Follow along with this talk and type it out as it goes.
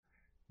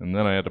And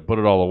then I had to put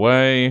it all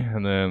away,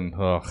 and then,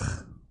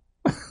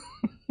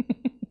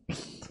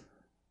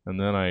 and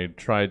then I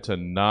tried to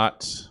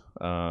not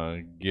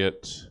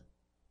get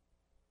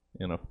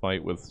in a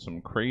fight with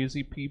some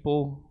crazy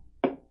people,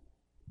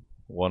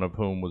 one of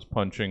whom was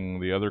punching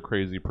the other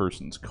crazy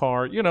person's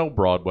car. You know,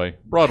 Broadway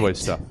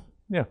stuff.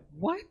 Yeah.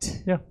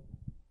 What? Yeah.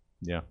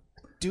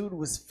 Dude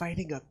was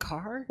fighting a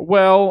car?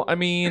 Well, I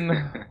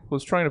mean,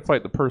 was trying to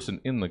fight the person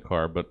in the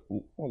car, but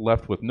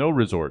left with no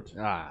resort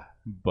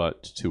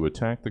but to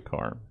attack the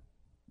car.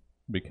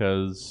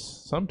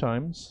 Because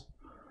sometimes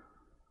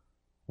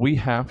we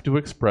have to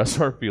express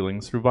our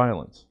feelings through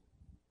violence.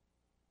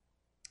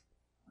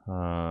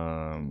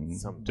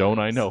 Don't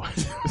I know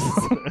it?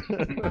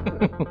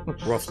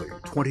 Roughly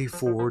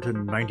 24 to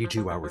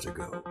 92 hours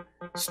ago,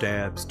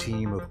 Stab's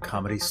team of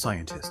comedy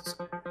scientists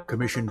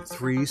commissioned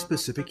 3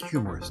 specific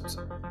humorists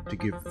to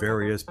give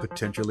various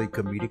potentially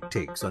comedic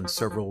takes on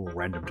several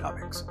random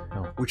topics,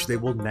 which they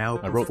will now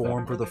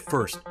perform for the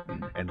first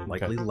and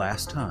likely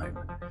last time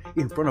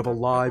in front of a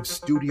live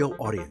studio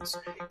audience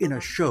in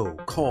a show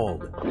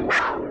called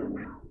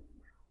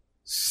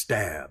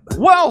Stab.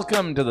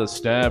 Welcome to the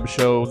Stab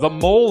Show, the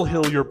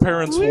molehill your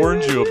parents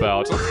warned you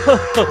about.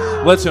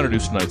 Let's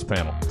introduce tonight's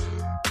panel.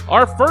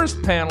 Our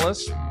first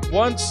panelist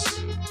once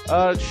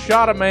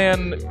shot a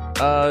man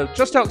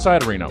just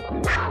outside of Reno,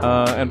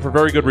 and for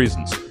very good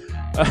reasons.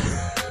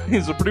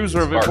 He's a producer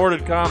of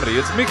imported comedy.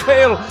 It's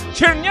Mikhail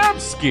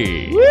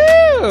Chernyavsky.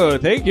 Woo!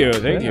 Thank you.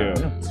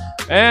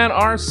 And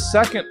our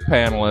second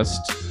panelist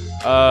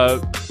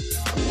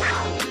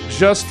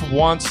just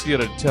wants you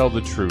to tell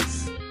the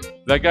truth.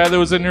 That guy that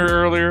was in here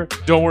earlier,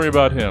 don't worry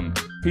about him.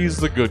 He's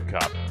the good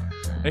cop.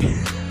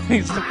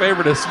 He's the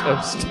favoritist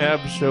of Stab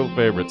Show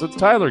favorites. It's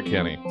Tyler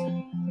Kenny.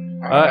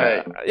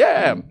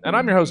 Yeah, and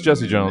I'm your host,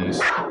 Jesse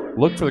Jones.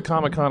 Look for the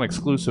Comic-Con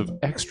exclusive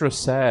extra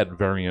sad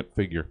variant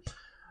figure.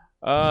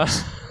 I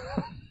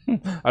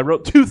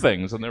wrote 2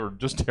 things, and they were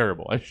just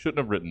terrible. I shouldn't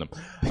have written them.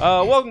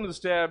 Welcome to the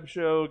Stab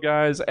Show,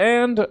 guys,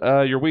 and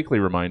your weekly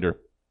reminder.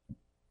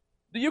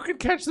 You can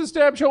catch the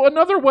Stab Show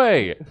another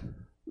way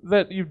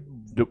that you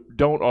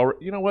don't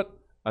already. You know what?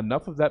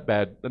 Enough of that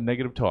bad,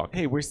 negative talk.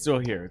 Hey, we're still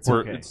here. It's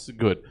okay. It's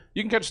good.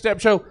 You can catch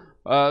Stab Show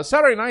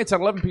Saturday nights at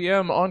 11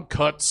 p.m. on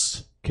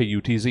Cuts,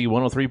 KUTZ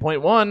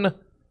 103.1.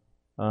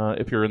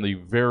 If you're in the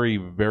very,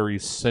 very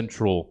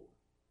central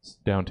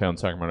downtown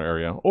Sacramento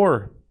area,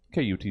 or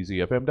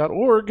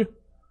KUTZFM.org.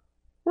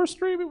 We're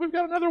streaming. We've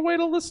got another way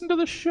to listen to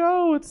the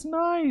show. It's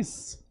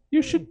nice.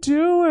 You should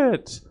do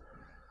it.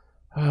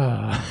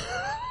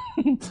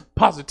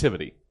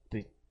 Positivity.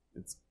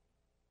 It's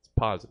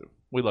positive.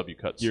 We love you,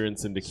 Cuts. You're in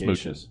syndication.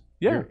 Smooches.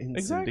 Yeah, You're in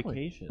exactly.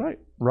 syndication.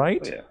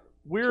 Right? Oh, yeah.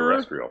 We're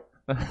Terrestrial.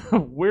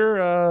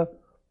 we're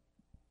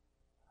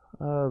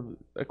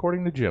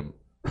according to Jim.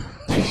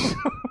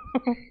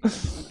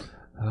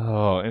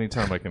 Oh,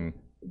 anytime I can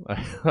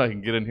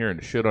get in here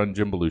and shit on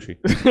Jim Belushi.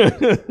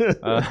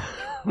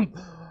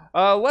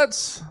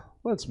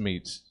 Let's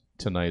meet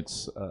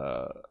tonight's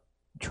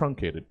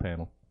truncated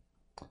panel.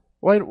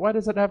 Why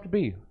does that have to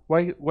be?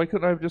 Why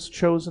couldn't I have just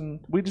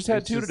chosen? We just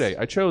had 2 today.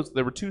 I chose.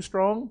 They were too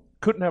strong.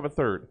 Couldn't have a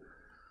third.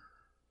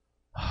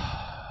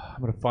 I'm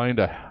gonna find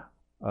a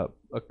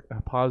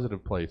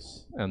positive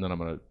place, and then I'm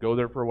gonna go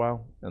there for a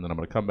while, and then I'm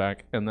gonna come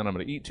back, and then I'm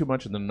gonna eat too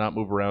much, and then not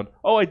move around.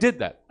 Oh, I did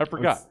that. I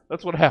forgot.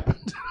 That's what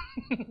happened.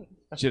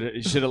 Should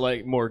have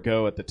let more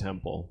go at the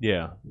temple.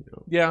 Yeah.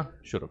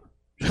 Should have.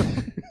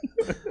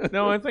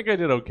 No, I think I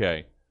did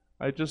okay.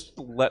 I just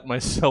let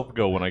myself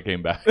go when I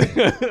came back.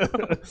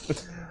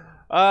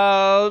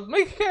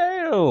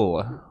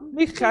 Mikhail.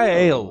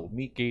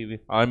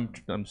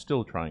 I'm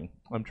still trying.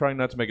 I'm trying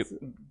not to make it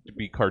to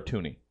be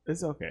cartoony.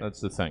 It's okay. That's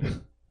the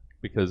thing.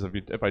 Because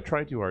if I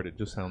try too hard, it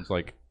just sounds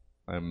like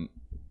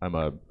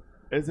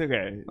It's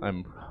okay.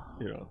 I'm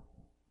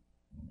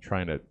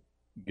trying to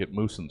get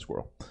moose and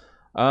squirrel.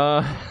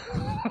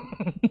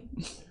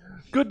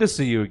 Good to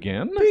see you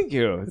again. Thank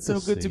you. It's so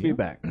good to be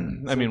back.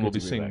 I mean, we'll be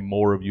seeing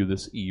more of you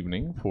this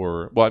evening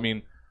for. Well, I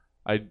mean,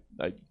 I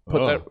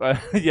put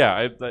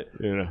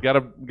that.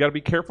 Gotta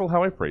be careful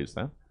how I phrase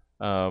that.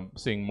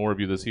 Seeing more of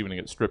you this evening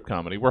at Strip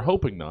Comedy. We're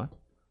hoping not.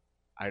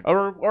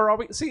 Or are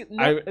we? See,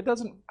 no, it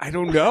doesn't. I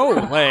don't know.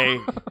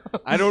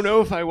 I don't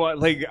know if I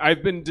want.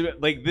 I've been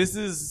this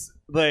is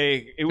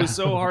it was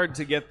so hard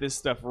to get this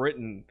stuff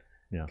written.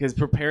 Yeah. Because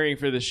preparing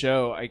for the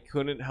show, I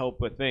couldn't help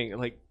but think,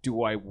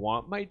 do I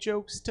want my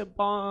jokes to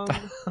bomb?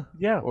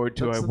 Yeah. Or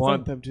do I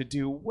want them to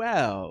do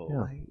well?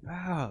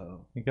 Yeah.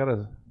 You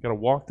gotta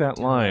walk that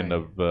line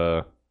of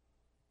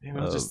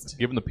just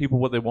giving the people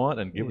what they want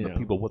and giving the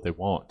people what they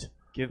want.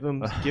 Give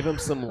them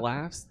some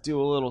laughs,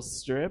 do a little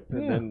strip,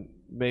 and then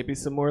maybe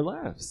some more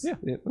laughs. Yeah.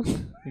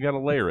 You gotta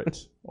layer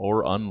it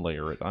or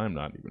unlayer it. I'm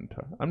not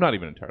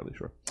even entirely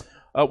sure.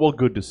 Well,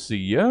 good to see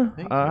you.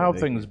 How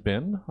have things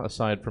been,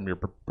 aside from your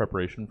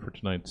preparation for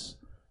tonight's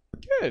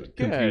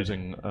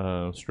confusing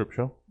strip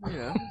show?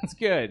 Yeah, it's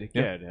good.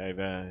 Good.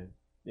 I've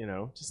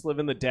just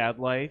living the dad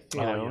life,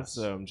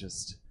 so I'm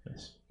just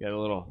got a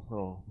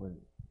little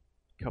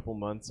couple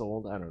months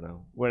old. I don't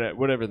know.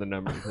 Whatever the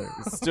number is.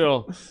 It's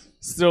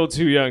still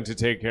too young to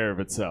take care of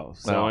itself.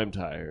 So No. I'm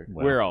tired.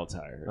 Well. We're all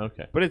tired.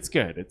 Okay. But it's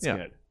good. It's Yeah.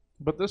 good.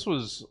 But this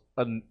was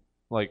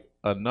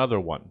another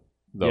one,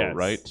 though, Yes.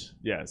 right?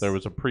 Yes. There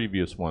was a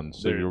previous one,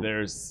 so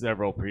There's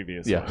several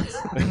previous Yeah.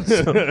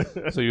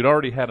 ones. so you'd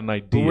already had an But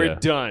idea. we're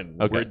done.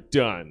 Okay. We're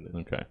done.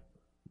 Okay.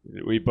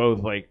 We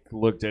both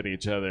looked at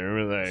each other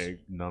and we're like,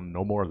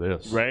 No more of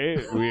this. right?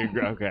 We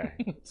agree. Okay.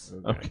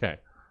 Okay.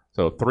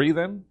 So 3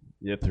 then?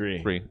 Yeah,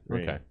 three. 3.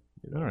 Okay.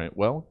 All right.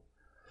 Well,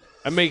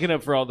 I'm making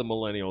up for all the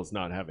millennials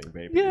not having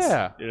babies.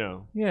 Yeah.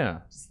 yeah.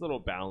 Just a little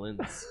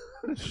balance.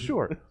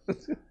 Sure.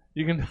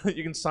 You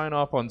can sign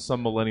off on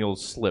some millennial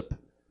slip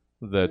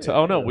that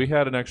oh no, we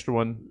had an extra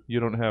one. You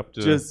don't have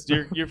to Just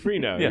you're free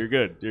now. Yeah. You're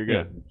good. You're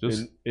good. Yeah,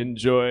 just-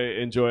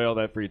 enjoy all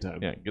that free time.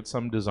 yeah, get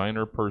some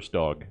designer purse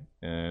dog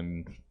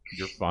and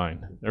you're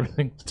fine.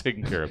 Everything's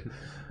taken care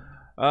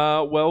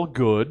of. Well,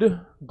 good.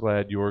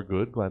 Glad you're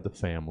good. Glad the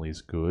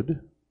family's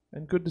good.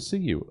 And good to see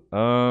you.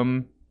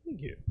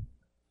 Thank you.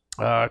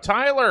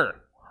 Tyler.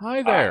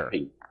 Hi there.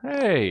 Hey.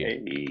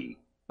 Hey. Hey.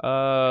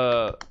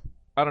 I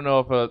don't know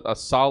if a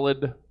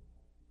solid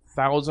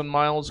 1,000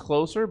 miles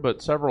closer,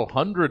 but several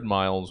hundred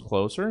miles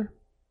closer.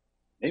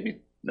 Maybe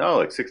no,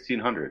 like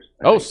 1600.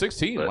 Oh,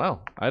 16. But-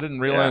 Wow. I didn't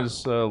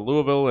realize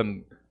Louisville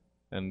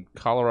and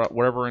Colorado,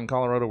 wherever in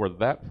Colorado, were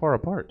that far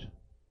apart.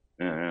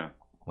 Yeah.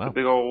 Wow. A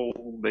big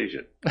old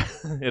Asian.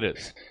 It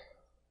is.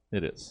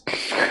 It is.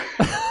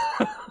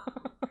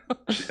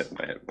 Shit,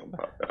 my headphone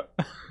popped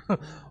out.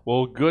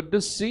 Well, good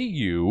to see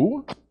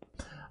you.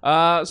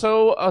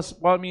 Well,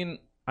 I mean,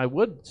 I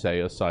would say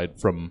aside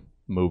from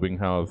moving,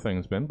 how have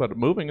things been? But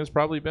moving has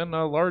probably been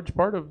a large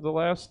part of the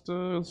last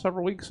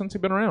several weeks since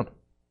you've been around.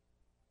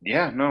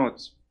 Yeah, no,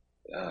 it's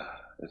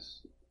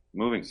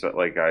moving. So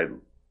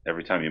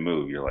every time you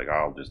move, you're like,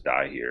 I'll just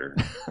die here.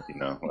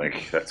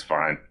 Like that's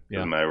fine. Yeah.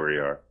 Doesn't matter where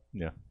you are.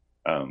 Yeah.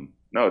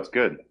 No, it's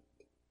good.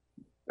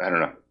 I don't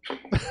know.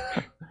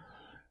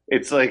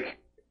 It's like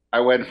I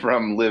went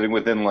from living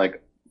within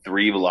like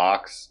 3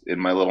 blocks in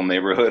my little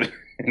neighborhood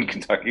in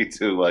Kentucky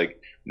to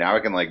now I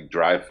can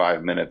drive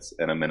 5 minutes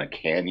and I'm in a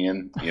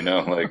canyon.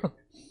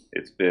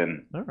 It's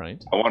been. All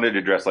right. I wanted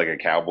to dress like a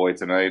cowboy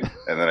tonight,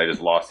 and then I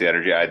just lost the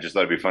energy. I just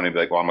thought it'd be funny to be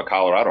like, well, I'm a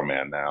Colorado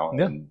man now.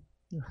 Yeah. And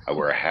I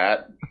wear a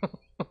hat.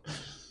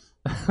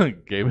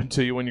 Gave it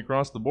to you when you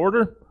crossed the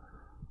border.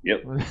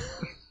 Yep.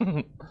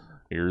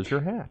 Here's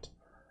your hat.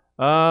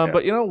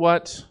 But you know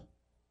what?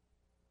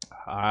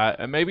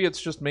 Maybe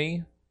it's just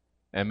me,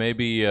 and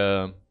maybe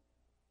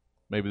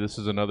this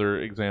is another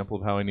example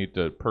of how I need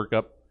to perk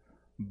up.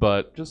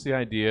 But just the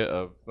idea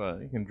of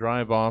you can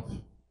drive off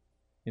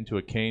into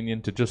a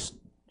canyon to just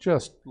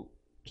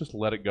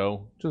let it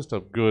go. Just a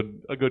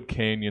good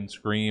canyon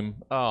scream.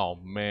 Oh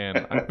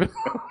man,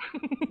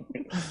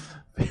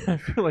 I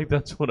feel like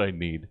that's what I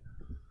need.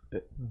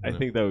 I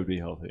think that would be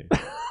healthy.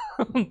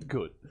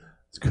 Good.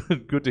 It's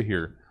good to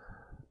hear.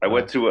 I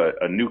went to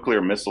a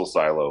nuclear missile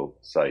silo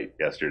site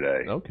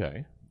yesterday.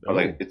 Okay. I was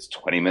like, it's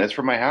 20 minutes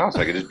from my house.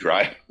 I could just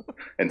drive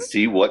and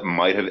see what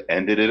might have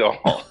ended it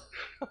all.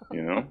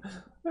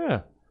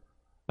 Yeah.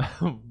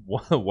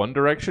 One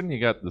direction, you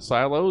got the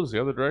silos.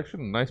 The other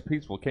direction, a nice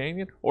peaceful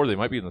canyon. Or they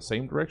might be in the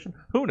same direction.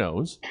 Who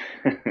knows?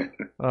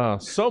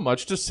 So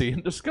much to see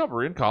and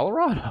discover in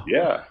Colorado.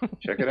 Yeah,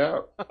 check it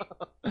out.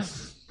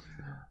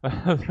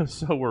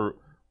 So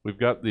we've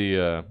got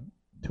the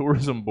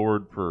tourism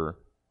board for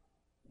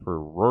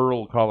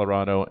rural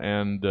Colorado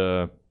and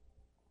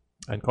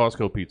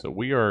Costco Pizza.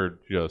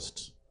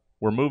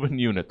 We're moving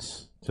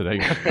units today.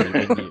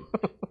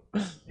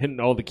 Hitting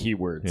all the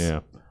keywords. Yeah.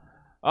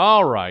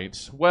 All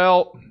right.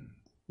 Well,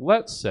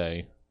 let's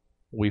say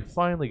we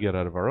finally get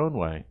out of our own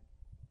way.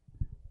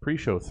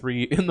 Pre-show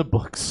 3 in the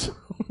books.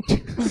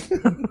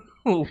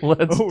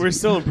 We're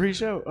still in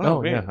pre-show?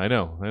 Oh yeah, I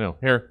know.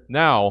 Here,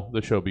 now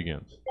the show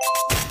begins.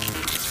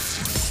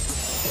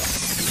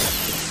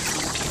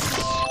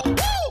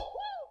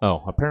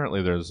 Oh,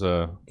 apparently there's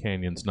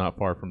canyons not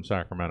far from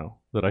Sacramento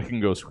that I can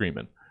go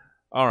screaming.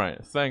 All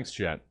right, thanks,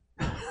 Chet.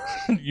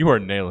 You are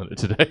nailing it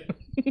today.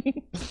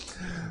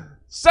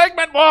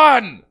 Segment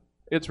 1!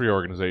 It's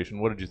reorganization.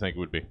 What did you think it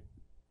would be?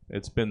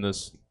 It's been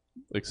this,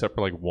 except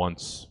for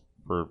once,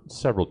 for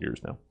several years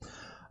now.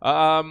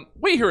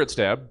 We here at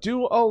Stab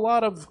do a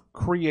lot of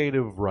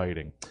creative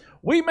writing.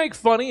 We make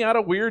funny out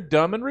of weird,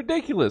 dumb, and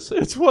ridiculous.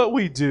 It's what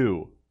we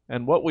do.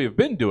 And what we have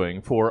been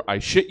doing for, I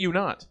shit you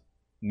not,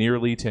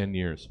 nearly 10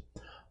 years.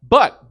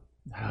 But,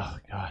 oh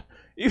God,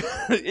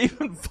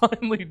 even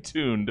finely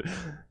tuned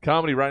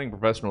comedy writing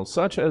professionals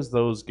such as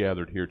those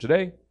gathered here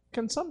today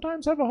can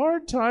sometimes have a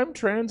hard time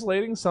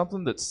translating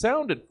something that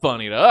sounded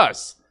funny to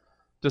us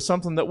to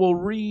something that will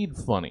read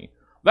funny.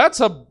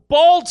 That's a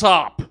ball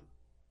top!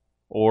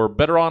 Or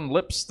better on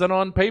lips than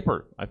on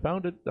paper. I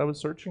found it. I was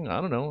searching. I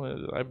don't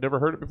know. I've never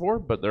heard it before,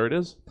 but there it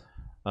is.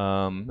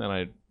 And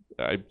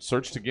I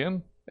searched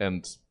again,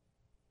 and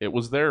it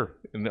was there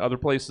in other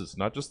places,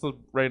 not just the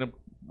random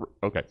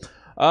Okay.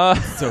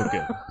 So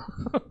good.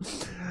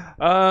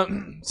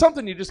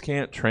 Something you just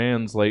can't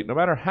translate no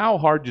matter how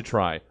hard you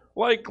try.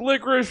 Like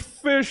licorice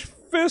fish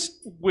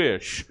fist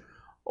wish.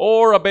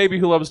 Or a baby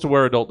who loves to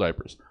wear adult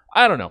diapers.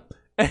 I don't know.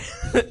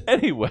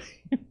 Anyway,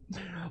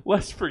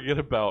 let's forget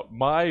about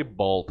my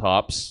ball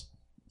tops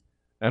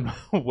and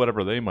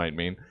whatever they might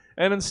mean,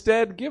 and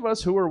instead give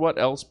us who or what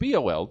else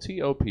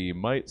BOLTOP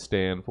might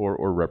stand for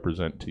or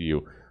represent to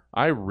you.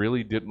 I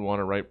really didn't want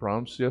to write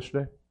prompts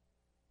yesterday,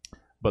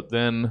 but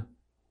then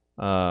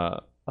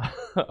a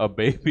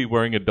baby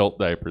wearing adult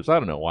diapers. I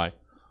don't know why.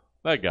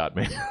 That got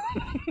me.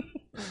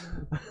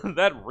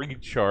 That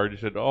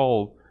recharged it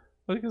all.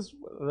 Because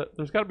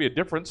there's got to be a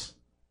difference.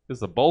 Is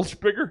the bulge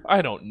bigger?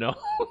 I don't know.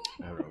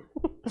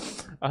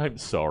 I'm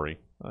sorry.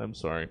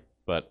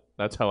 But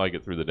that's how I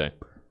get through the day.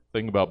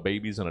 Thinking about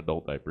babies and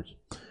adult diapers.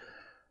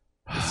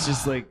 It's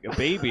just like a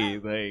baby,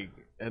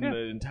 and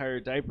the entire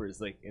diaper is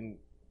I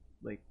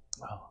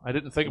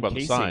didn't think about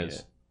the encasing size.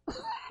 it.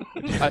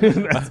 I thought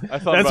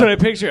That's about, what I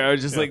picture. I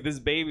was just like, this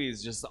baby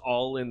is just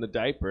all in the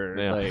diaper.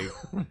 Yeah.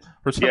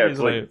 For some Yeah, it's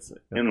reason,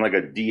 like in like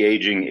a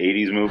de-aging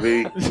 80s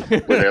movie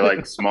where they're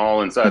like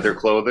small inside their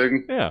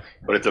clothing, yeah.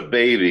 but it's a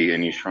baby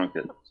and you shrunk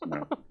it.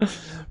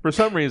 For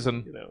some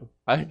reason, You know.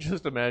 I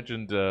just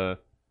imagined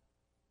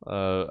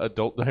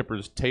adult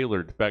diapers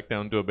tailored back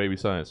down to a baby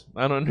size.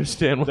 I don't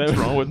understand what's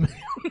wrong with me.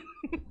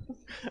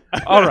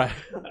 All right.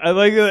 I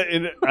like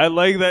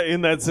that.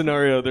 In that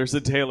scenario, there's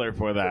a tailor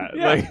for that.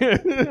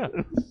 Yeah.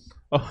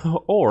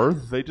 Or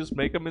they just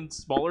make them in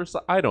smaller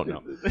size. I don't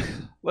know.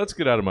 Let's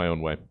get out of my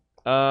own way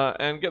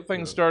and get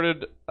things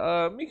started.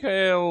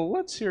 Mikhail,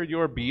 let's hear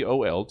your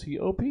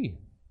BOLTOP.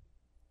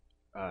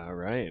 All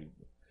right.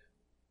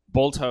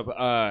 Boltub.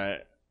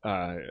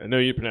 I know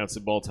you pronounce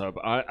it Boltub.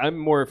 I'm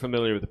more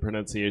familiar with the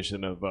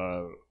pronunciation of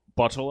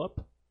bottle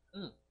up.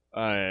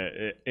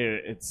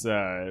 It's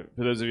for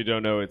those of you who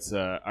don't know, it's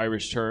an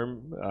Irish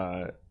term.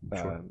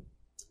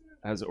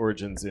 Has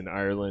origins in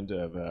Ireland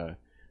of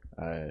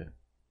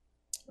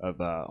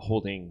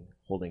holding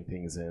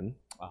things in.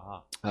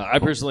 I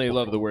personally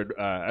love the word.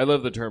 I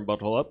love the term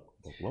bottle up.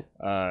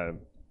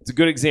 It's a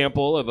good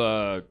example of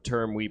a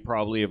term we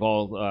probably have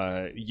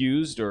all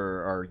used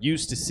or are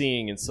used to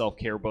seeing in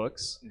self-care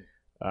books.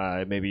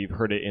 Maybe you've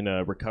heard it in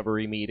a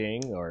recovery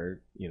meeting, or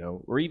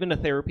even a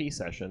therapy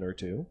session or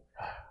two.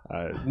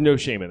 No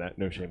shame in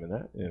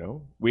that.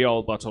 We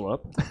all bottle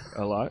up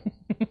a lot.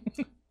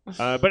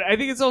 But I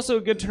think it's also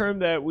a good term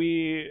that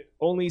we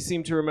only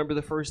seem to remember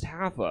the first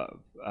half of.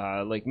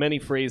 Like many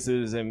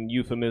phrases and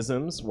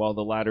euphemisms, while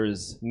the latter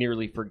is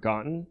nearly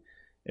forgotten,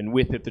 and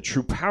with it the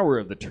true power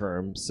of the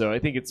term. So I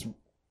think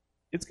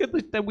it's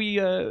good that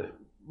we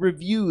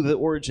review the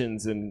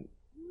origins and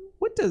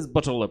what does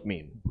bottle up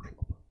mean?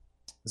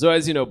 So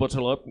as you know,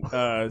 bottle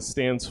up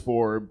stands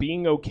for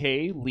being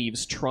okay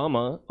leaves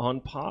trauma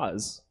on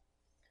pause.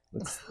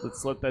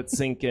 Let's let that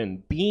sink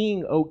in.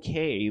 Being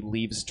okay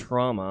leaves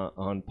trauma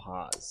on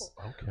pause.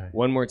 Okay.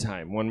 One more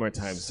time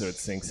so it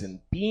sinks in.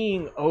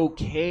 Being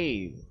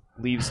okay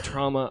leaves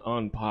trauma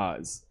on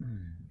pause.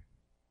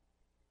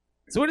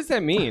 So what does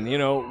that mean?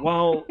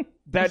 While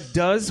that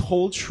does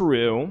hold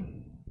true,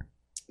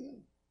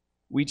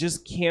 we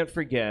just can't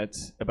forget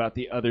about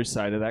the other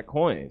side of that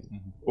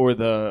coin, or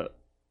the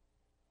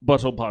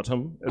bottle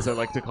bottom, as I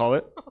like to call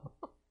it.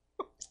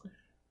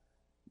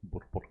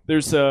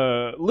 There's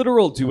a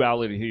literal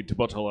duality to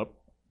bottle up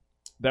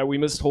that we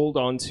must hold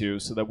on to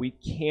so that we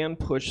can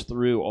push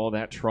through all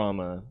that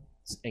trauma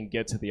and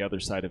get to the other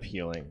side of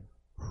healing.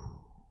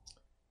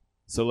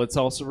 So let's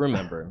also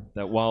remember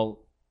that while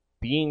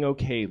being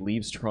okay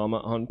leaves trauma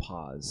on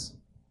pause,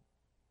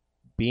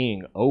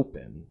 being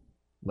open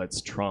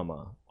lets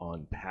trauma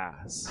on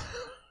pass.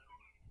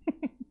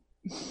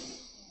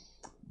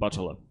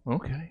 Bottle up.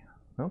 Okay.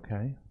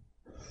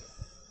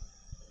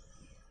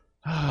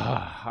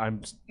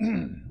 I'm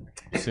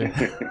seeing,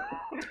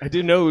 I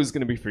didn't know it was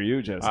going to be for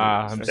you, Jesse.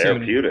 I'm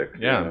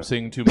Therapeutic. I'm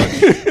seeing too much.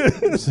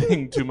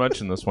 Seeing too much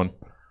in this one.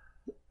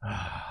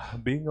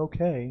 Being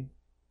okay,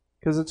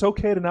 because it's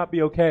okay to not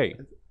be okay.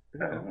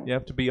 You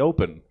have to be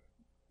open.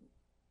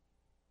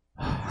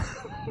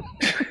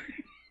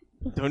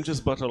 Don't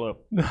just bottle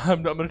up.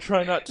 I'm going to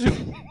try not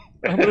to.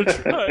 I'm going to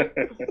try.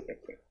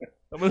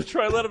 I'm going to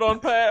try let it on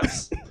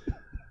pass.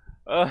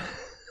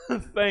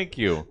 Thank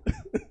you.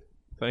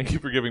 Thank you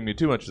for giving me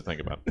too much to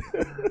think about.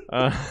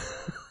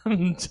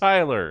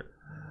 Tyler,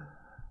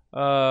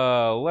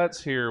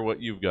 let's hear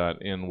what you've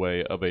got in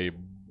way of a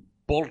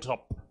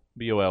bolt-up,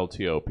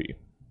 BOLTOP.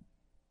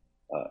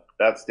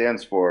 That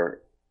stands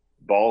for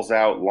balls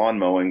out lawn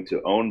mowing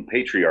to own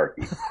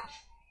patriarchy.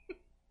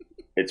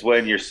 It's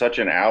when you're such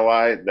an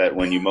ally that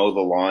when you mow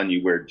the lawn,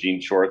 you wear jean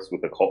shorts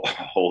with a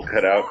hole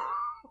cut out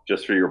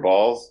just for your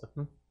balls.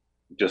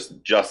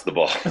 Just the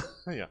ball.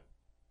 Yeah.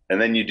 And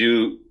then you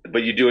do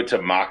it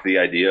to mock the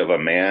idea of a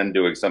man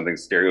doing something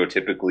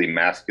stereotypically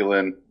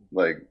masculine,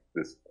 like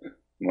this,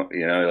 like,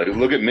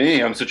 look at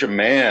me, I'm such a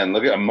man.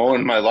 I'm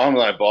mowing my lawn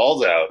with my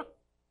balls out.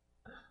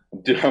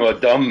 I'm a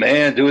dumb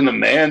man doing the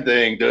man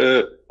thing.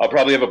 Duh. I'll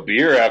probably have a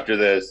beer after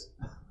this.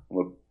 I'm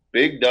a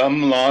big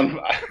dumb lawn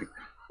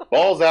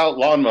balls out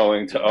lawn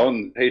mowing to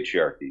own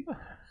patriarchy.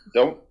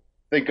 Don't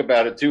think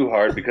about it too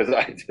hard because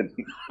I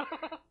didn't.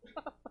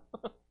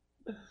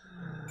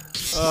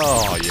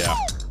 Oh yeah,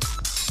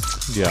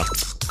 yeah.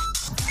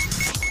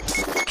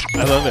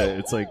 I love it.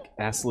 It's like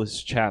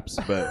assless chaps,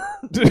 but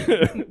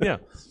Yeah,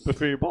 but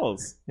for your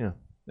balls. yeah.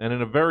 And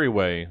in a very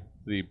way,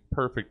 the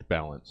perfect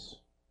balance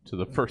to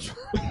the first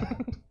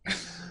one.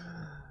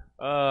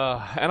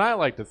 And I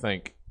like to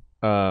think,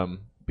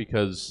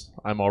 because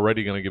I'm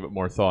already going to give it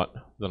more thought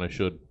than I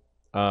should,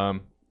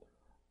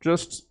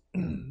 just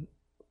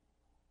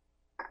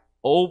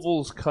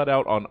ovals cut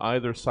out on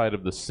either side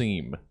of the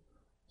seam.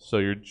 So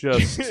you're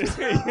just...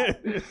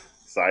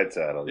 Side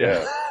saddle,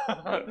 yeah.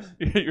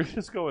 You're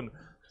just going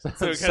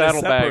So it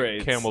saddlebag,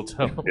 separates. camel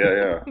toe.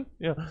 Yeah.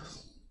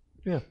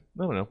 Yeah. I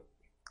don't know.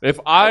 If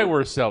I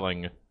were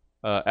selling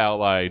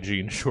Ally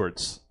jean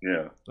shorts,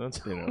 Yeah.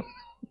 that's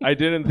I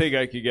didn't think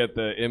I could get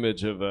the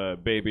image of a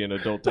baby in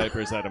adult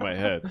diapers out of my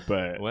head,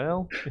 but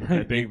well,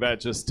 I think that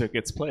just took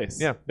its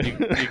place. yeah,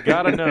 you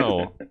gotta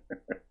know.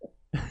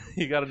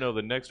 You gotta know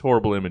the next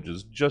horrible image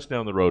is just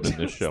down the road in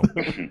this show.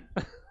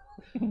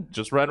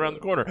 Just right around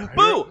the corner.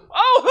 Boo!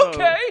 Oh,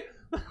 okay.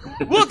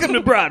 Welcome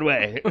to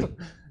Broadway.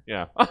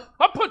 Yeah.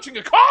 I'm punching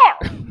a car!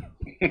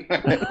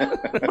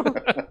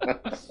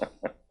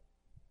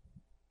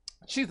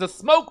 She's a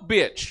smoke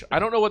bitch. I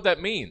don't know what that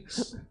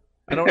means.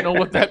 I don't know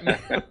what that means.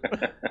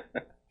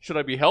 Should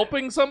I be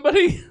helping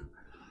somebody?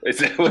 Is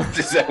that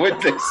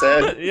what they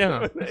said?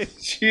 Yeah.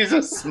 She's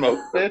a smoke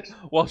bitch?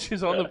 While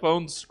she's on the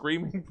phone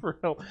screaming for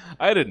help.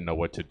 I didn't know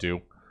what to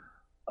do.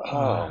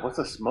 Oh, what's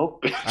a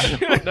smoke bitch? I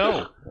don't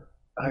know.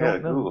 I gotta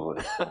don't know. Google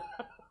it.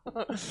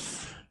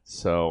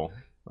 So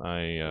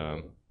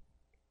I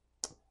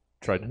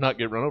tried to not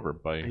get run over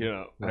by.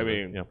 Yeah, I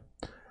mean, yeah.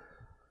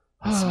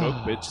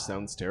 smoke bitch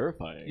sounds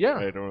terrifying. Yeah.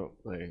 I don't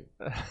like.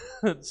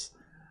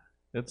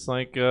 It's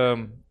like,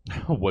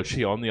 was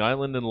she on the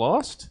island and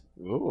lost?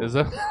 Ooh. Is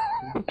that?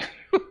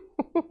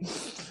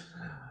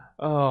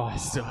 Oh, I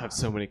still have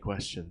so many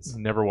questions.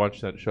 never watched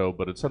that show,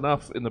 but it's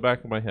enough in the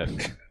back of my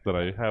head that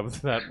I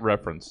have that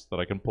reference that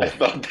I can pull. I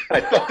thought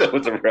that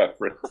was a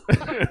reference.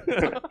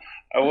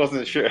 I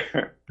wasn't sure.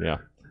 Yeah.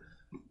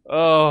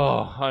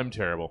 Oh, I'm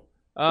terrible.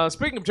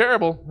 Speaking of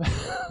terrible,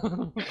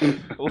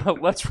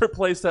 let's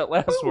replace that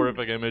last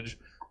horrific image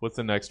with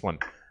the next one.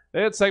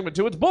 It's segment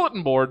 2. It's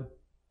bulletin board.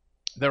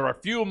 There are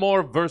few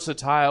more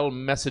versatile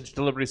message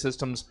delivery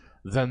systems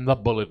than the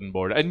bulletin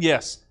board. And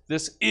yes,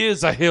 this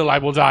is a hill I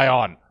will die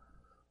on.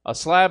 A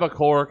slab of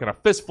cork and a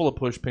fistful of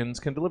push pins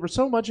can deliver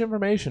so much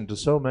information to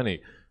so many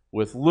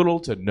with little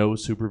to no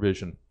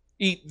supervision.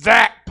 Eat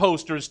that,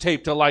 posters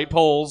taped to light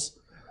poles.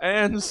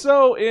 And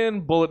so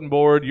in bulletin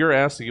board, you're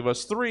asked to give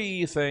us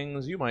 3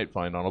 things you might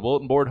find on a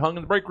bulletin board hung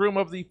in the break room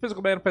of the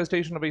physical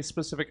manifestation of a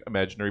specific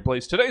imaginary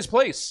place. Today's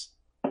place,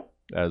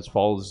 as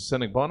fall is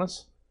descending upon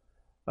us,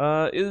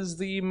 is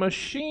the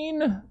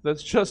machine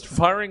that's just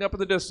firing up in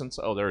the distance.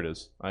 Oh, there it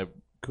is. I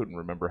couldn't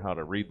remember how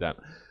to read that.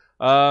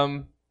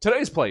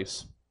 Today's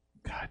place.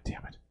 God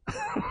damn it.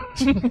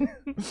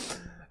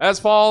 As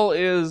fall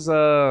is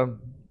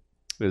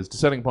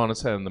descending upon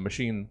us and the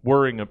machine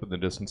whirring up in the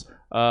distance,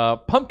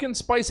 Pumpkin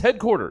Spice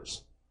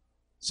headquarters.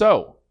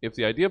 So, if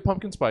the idea of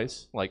Pumpkin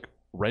Spice, like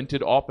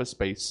rented office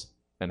space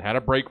and had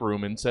a break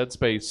room in said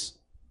space,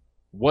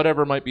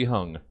 whatever might be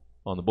hung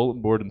on the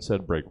bulletin board in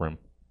said break room.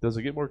 Does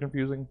it get more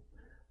confusing?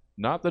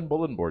 Not than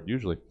bulletin board,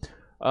 usually.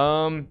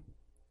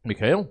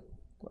 Mikhail,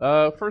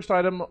 first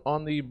item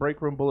on the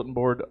break room bulletin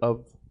board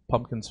of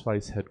Pumpkin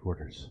Spice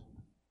headquarters.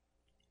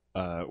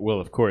 Well,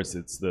 of course,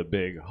 it's the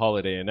big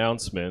holiday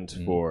announcement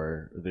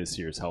for this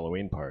year's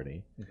Halloween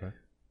party. Okay.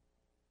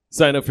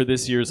 Sign up for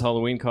this year's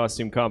Halloween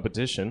costume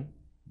competition.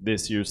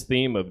 This year's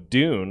theme of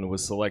Dune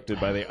was selected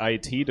by the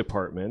IT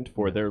department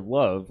for their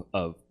love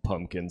of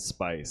pumpkin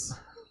spice.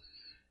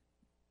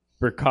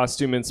 For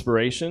costume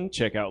inspiration,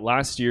 check out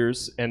last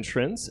year's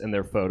entrants and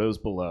their photos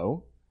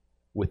below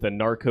with the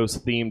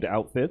Narcos-themed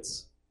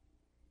outfits.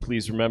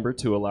 Please remember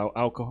to allow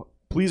alcohol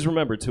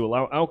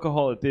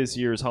at this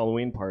year's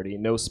Halloween party.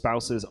 No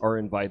spouses are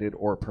invited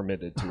or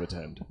permitted to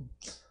attend.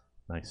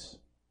 Nice.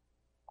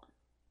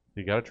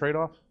 You got a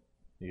trade-off?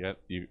 You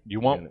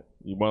want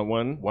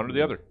one or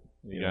the other?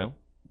 You know?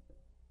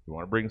 You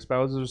want to bring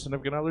spouses or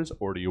significant others,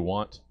 or do you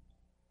want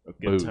A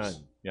good booze? time.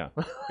 Yeah.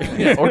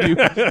 Yeah. Or do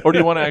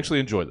you want to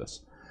actually enjoy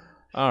this?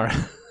 All right.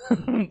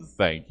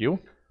 Thank you.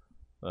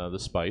 The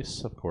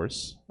spice, of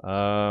course.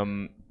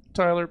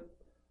 Tyler,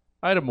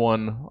 item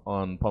 1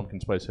 on Pumpkin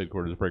Spice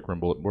headquarters break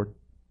room bulletin board.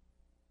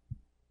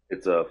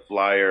 It's a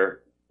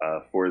flyer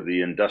for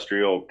the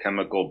industrial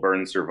chemical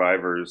burn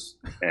survivors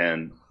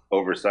and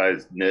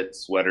oversized knit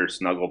sweater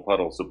snuggle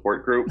puddle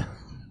support group.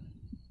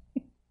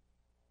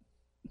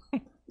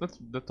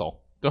 That's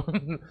all.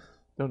 Don't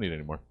need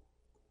any more.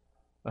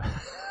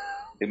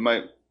 It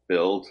might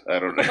build. I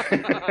don't know.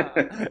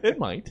 It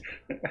might.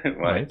 It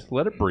might.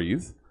 Let it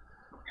breathe.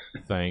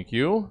 Thank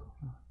you.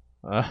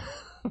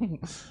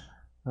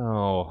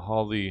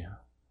 All the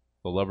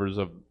lovers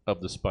of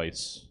the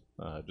spice.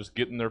 just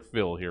getting their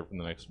fill here for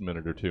the next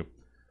minute or two.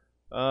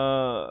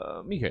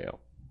 Mikhail,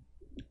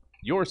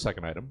 your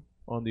second item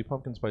on the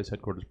Pumpkin Spice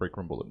Headquarters Break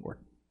Room Bulletin Board.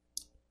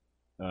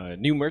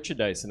 New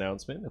merchandise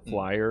announcement, a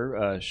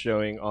flyer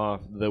showing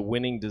off the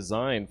winning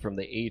design from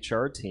the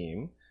HR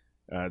team.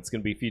 It's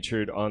going to be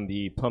featured on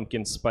the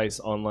Pumpkin Spice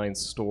online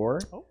store.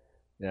 Oh.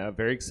 Yeah,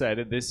 very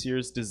excited. This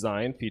year's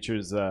design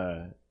features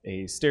a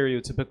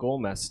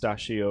stereotypical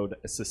mustachioed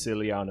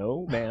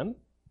Siciliano man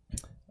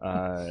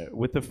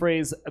with the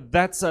phrase,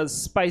 "That's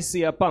as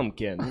spicy a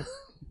pumpkin,"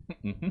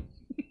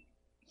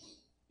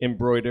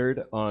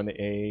 embroidered on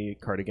a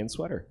cardigan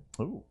sweater.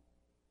 Oh,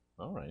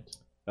 all right.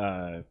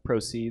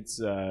 Proceeds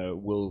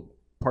will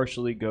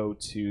partially go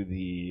to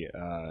the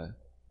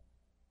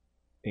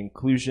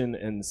inclusion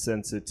and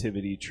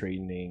sensitivity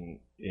training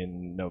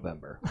in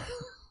November.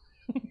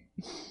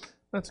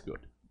 That's good.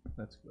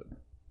 That's good.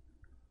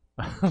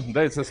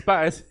 That's a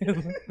spice.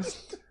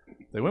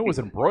 They went with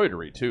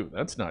embroidery too.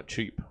 That's not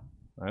cheap.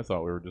 I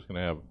thought we were just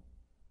gonna have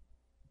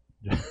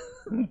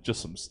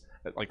just some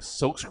like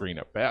silkscreen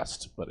at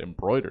best, but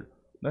embroidered.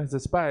 That's a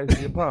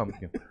spicy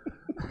pumpkin.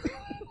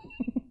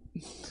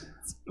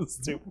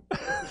 Stupid.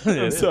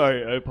 I'm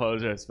sorry. I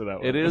apologize for that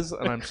one. It is,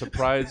 and I'm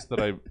surprised that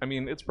I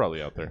mean, it's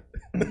probably out there.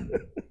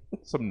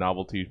 Some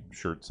novelty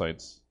shirt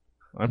sites.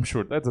 I'm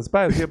sure that's a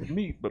spicy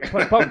meat, but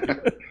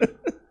pumpkin.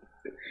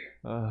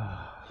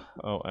 I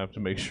have to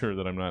make sure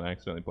that I'm not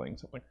accidentally playing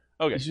something.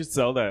 Okay. You should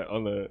sell that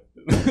on the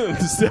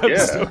Stab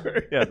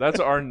store. Yeah, that's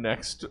our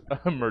next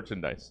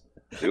merchandise.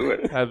 Do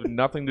it. Has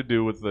nothing to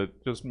do with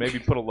just maybe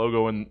put a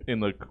logo in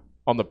the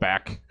on the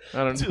back.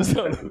 I don't know.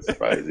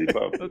 Spicy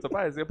pumpkin. That's a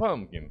spicy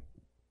pumpkin.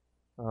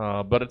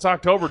 But it's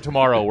October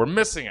tomorrow. We're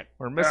missing it.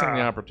 We're missing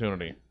the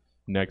opportunity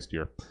next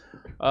year.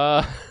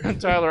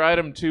 Tyler,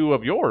 item 2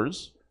 of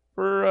yours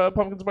for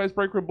Pumpkin Spice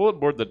Break Room Bulletin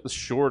Board that's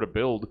sure to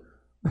build.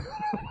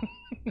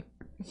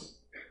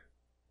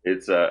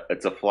 It's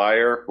a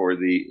flyer for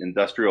the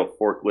Industrial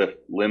Forklift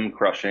Limb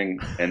Crushing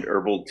and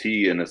Herbal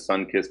Tea in a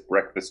Sun-Kissed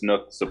Breakfast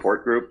Nook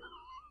support group.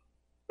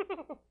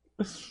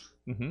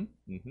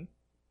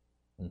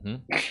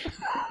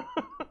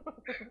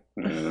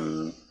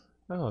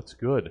 Oh, it's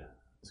good.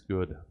 It's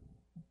good.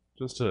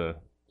 Just a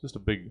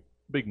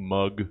big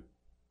mug.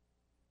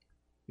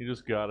 You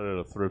just got it at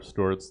a thrift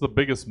store. It's the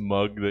biggest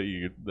mug that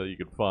you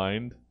could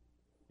find.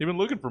 You've been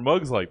looking for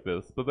mugs like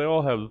this, but they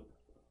all have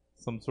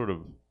some sort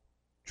of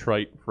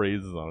trite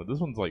phrases on it. This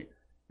one's like,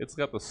 it's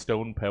got the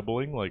stone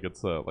pebbling, like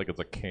it's a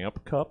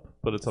camp cup,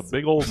 but it's a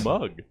big old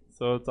mug.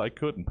 So I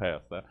couldn't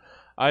pass that.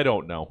 I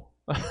don't know.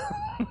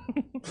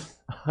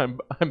 I'm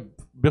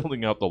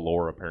building out the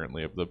lore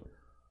apparently of the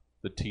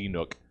tea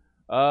nook.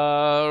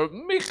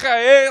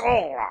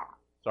 Mikhail.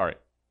 Sorry,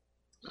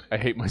 I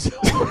hate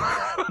myself.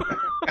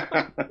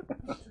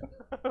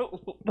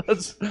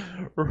 Let's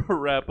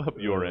wrap up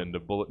your end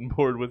of bulletin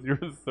board with your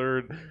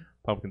third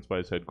Pumpkin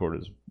Spice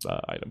Headquarters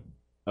item.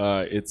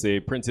 It's a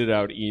printed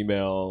out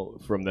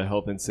email from the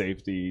health and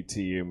safety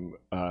team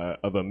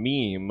of a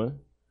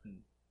meme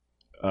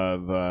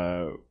of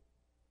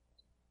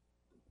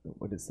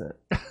what is that?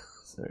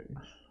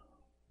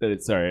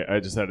 Sorry, I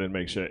just had to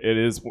make sure. It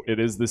is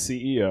the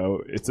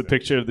CEO. It's a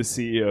picture of the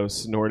CEO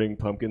snorting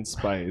pumpkin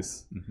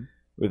spice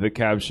with a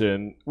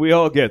caption, "We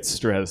all get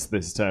stressed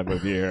this time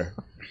of year."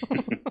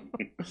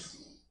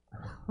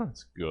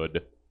 That's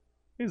good.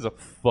 He's a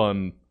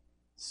fun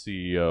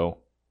CEO.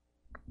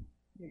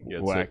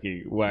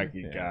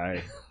 Wacky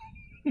guy.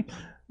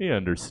 He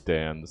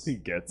understands. He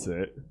gets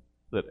it.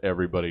 That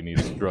everybody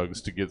needs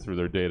drugs to get through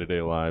their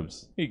day-to-day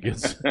lives. He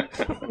gets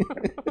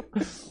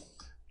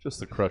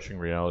just the crushing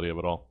reality of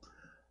it all.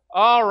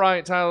 All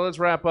right, Tyler, let's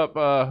wrap up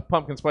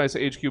Pumpkin Spice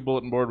HQ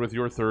Bulletin Board with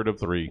your third of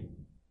 3.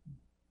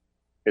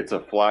 It's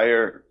a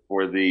flyer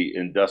for the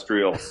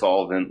Industrial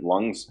Solvent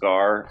Lung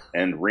Scar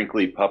and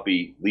Wrinkly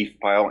Puppy Leaf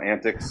Pile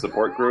Antics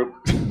support group.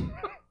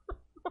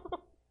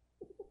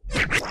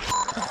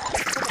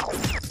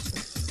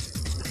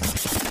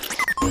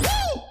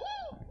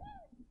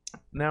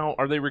 Now,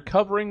 are they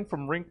recovering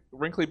from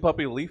Wrinkly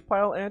Puppy Leaf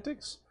Pile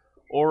Antics?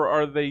 Or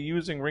are they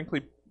using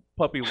Wrinkly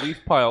Puppy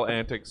Leaf Pile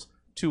Antics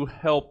to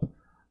help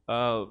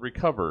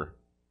recover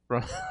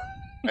from...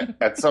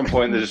 At some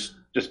point, this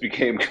just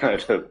became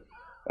kind of,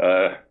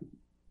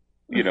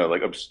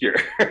 like obscure.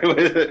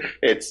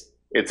 It's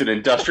an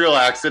industrial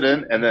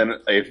accident and then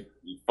a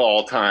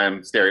fall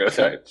time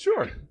stereotype.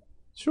 Sure.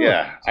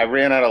 Yeah, I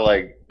ran out of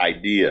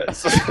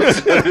ideas.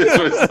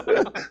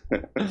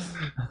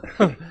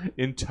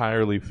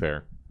 Entirely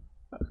fair.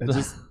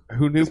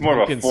 Who knew more of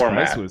a pumpkin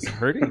format. spice was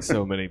hurting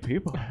so many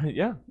people?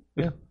 Yeah.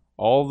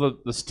 All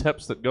the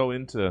steps that go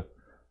into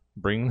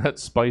bringing that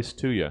spice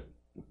to you.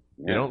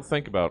 Yeah. You don't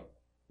think about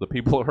the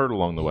people hurt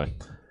along the way.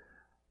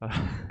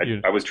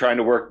 I was trying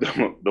to work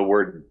the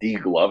word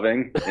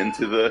degloving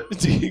into the...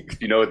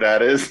 you know what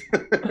that is?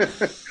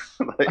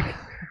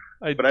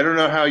 But I don't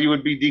know how you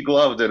would be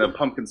degloved in a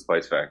pumpkin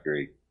spice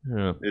factory.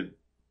 Yeah.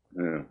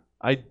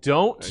 I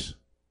don't,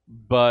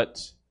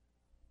 but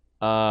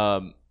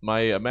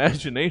My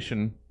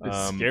imagination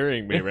It's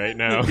scaring me right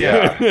now.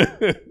 Yeah.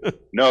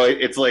 No,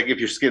 it's like if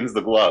your skin's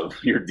the glove,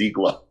 you're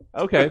degloved.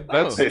 Okay,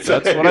 that's It's-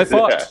 what I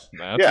thought.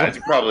 Yeah. That's Yeah, what-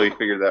 you probably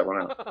figured that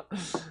one out.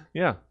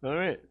 yeah. All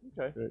right.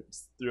 Okay.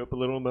 Just threw up a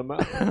little in my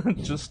mouth.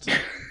 Just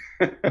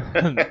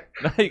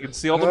now you can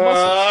see all the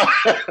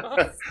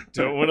muscles.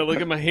 Don't want to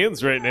look at my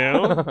hands right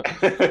now.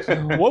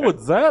 What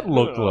would that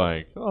look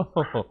like?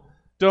 Oh,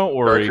 don't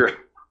worry.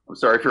 I'm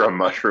sorry if you're on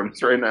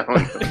mushrooms right now.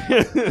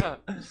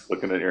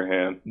 Looking at your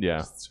hand.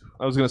 Yeah,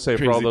 I was gonna say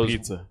for all Crazy those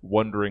pizza.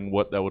 wondering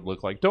what that would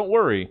look like, don't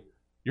worry.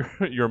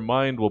 Your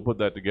mind will put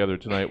that together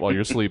tonight while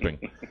you're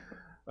sleeping.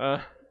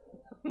 I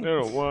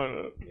don't want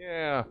to.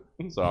 Yeah,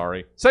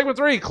 sorry. Segment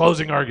 3,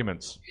 closing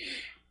arguments.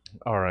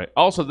 All right.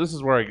 Also, this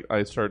is where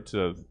I start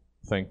to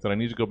think that I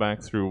need to go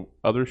back through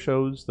other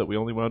shows that we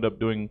only wound up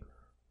doing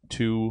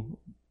 2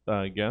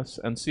 guests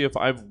and see if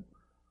I've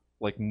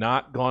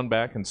not gone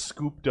back and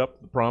scooped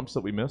up the prompts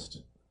that we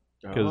missed.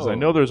 Because I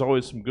know there's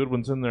always some good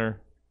ones in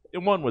there.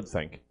 And one would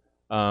think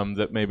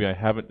that maybe I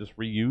haven't just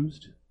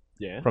reused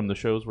from the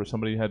shows where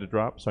somebody had to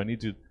drop. So I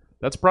need to.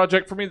 That's a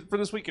project for me for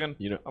this weekend.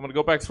 I'm going to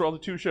go back through all the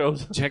 2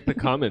 shows. Check the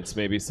comments.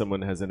 Maybe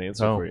someone has an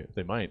answer for you.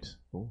 They might.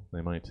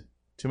 They might.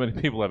 Too many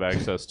people have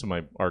access to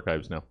my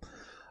archives now.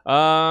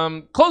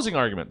 Closing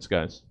arguments,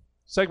 guys.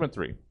 Segment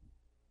 3.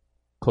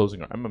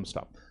 Closing. I'm going to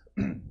stop.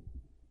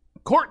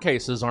 Court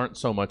cases aren't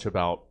so much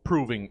about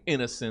proving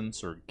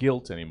innocence or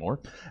guilt anymore,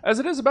 as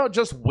it is about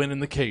just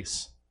winning the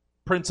case.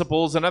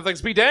 Principles and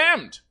ethics be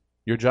damned!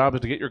 Your job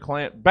is to get your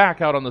client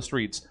back out on the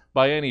streets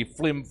by any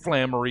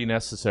flim-flammery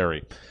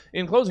necessary.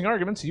 In closing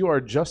arguments, you are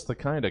just the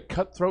kind of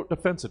cutthroat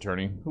defense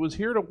attorney who is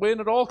here to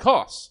win at all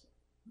costs.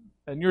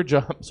 And your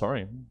job...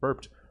 Sorry,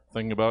 burped.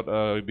 Thinking about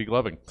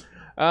degloving.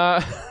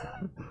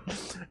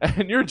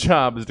 And your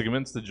job is to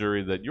convince the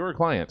jury that your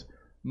client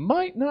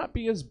might not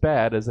be as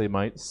bad as they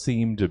might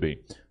seem to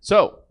be.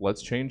 So,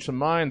 let's change some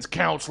minds,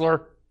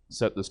 counselor.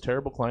 Set this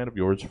terrible client of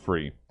yours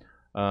free.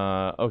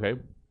 Okay.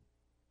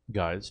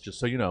 Guys, just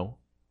so you know,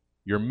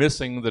 you're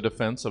missing the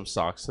defense of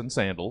socks and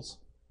sandals.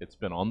 It's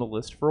been on the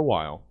list for a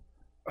while.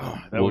 Oh,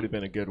 that would have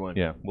been a good one.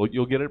 Yeah, well,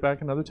 you'll get it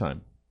back another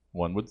time.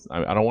 I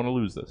don't want to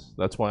lose this.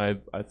 That's why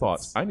I thought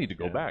I need to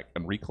go back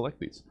and recollect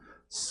these.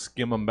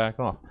 Skim them back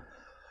off.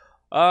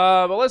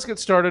 But let's get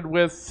started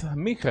with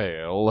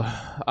Mikhail.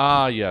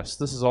 Yes,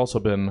 this has also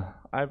been...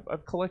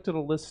 I've collected a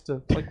list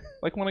of...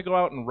 Like when I go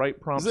out and write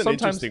prompts... This is an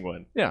interesting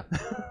one. Yeah.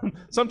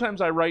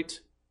 Sometimes I write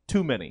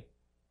too many.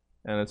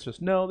 And it's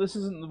just, no, this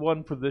isn't the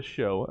one for this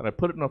show. And I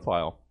put it in a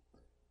file.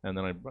 And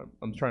then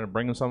I'm trying to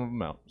bring some of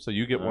them out. So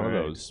you get one of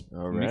those.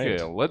 All right.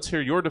 Mikhail, let's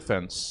hear your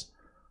defense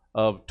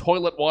of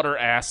toilet water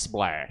ass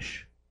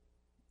splash.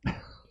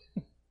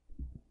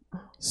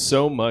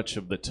 So much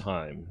of the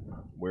time,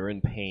 we're in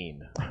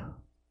pain.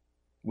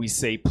 We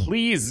say,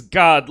 please,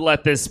 God,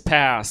 let this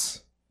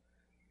pass.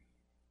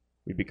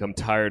 We become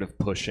tired of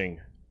pushing.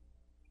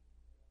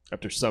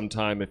 After some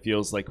time, it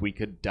feels like we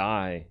could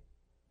die.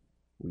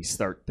 We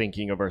start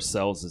thinking of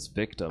ourselves as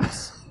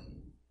victims.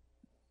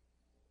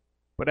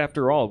 But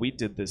after all, we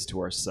did this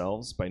to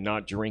ourselves by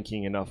not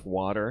drinking enough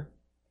water.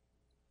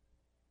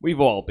 We've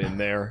all been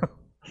there,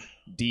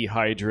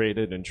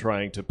 dehydrated and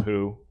trying to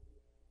poo.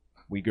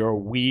 We grow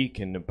weak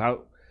and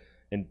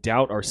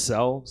doubt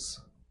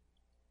ourselves.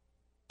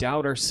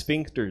 Doubt our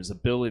sphincter's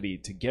ability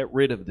to get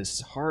rid of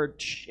this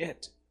hard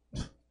shit.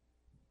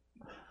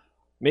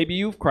 Maybe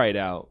you've cried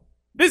out,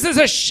 "This is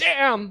a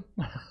sham!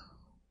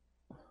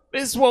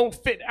 This won't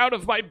fit out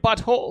of my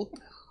butthole.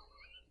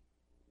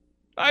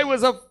 I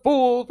was a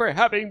fool for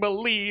having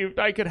believed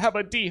I could have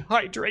a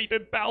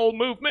dehydrated bowel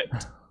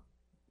movement."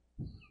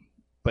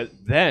 But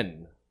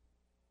then,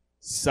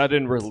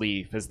 sudden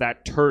relief as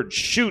that turd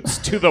shoots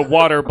to the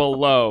water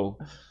below.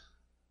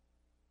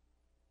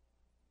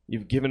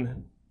 You've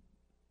given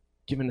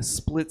a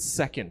split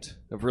second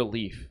of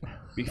relief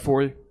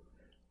before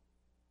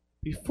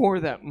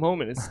that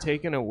moment is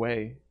taken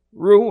away,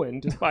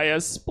 ruined by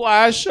a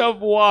splash of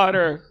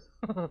water.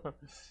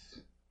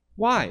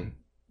 Why?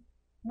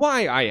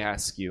 Why, I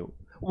ask you?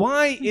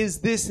 Why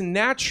is this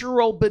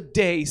natural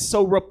bidet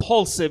so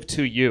repulsive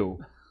to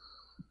you?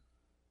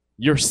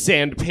 Your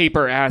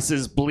sandpaper ass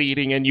is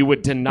bleeding and you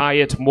would deny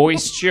it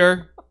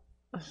moisture?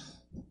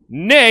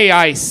 Nay,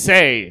 I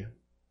say!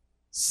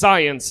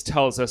 Science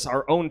tells us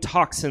our own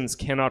toxins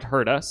cannot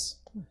hurt us.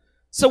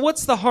 So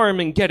what's the harm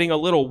in getting a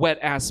little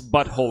wet-ass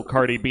butthole,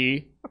 Cardi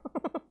B?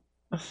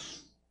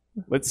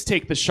 Let's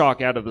take the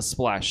shock out of the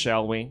splash,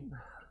 shall we?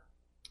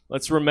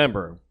 Let's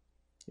remember,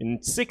 in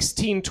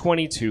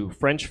 1622,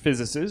 French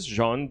physicist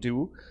Jean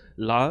de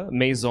la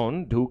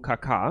Maison du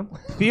Caca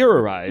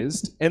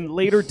theorized and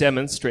later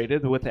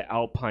demonstrated with the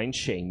Alpine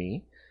chamois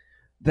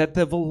that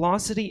the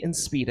velocity and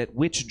speed at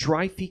which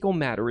dry fecal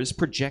matter is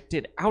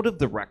projected out of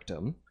the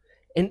rectum,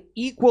 an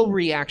equal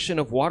reaction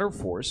of water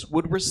force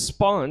would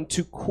respond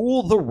to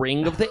cool the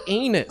ring of the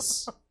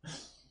anus.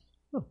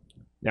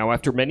 Now,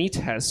 after many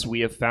tests, we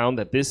have found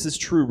that this is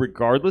true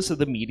regardless of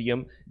the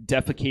medium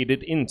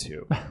defecated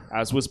into,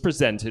 as was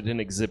presented in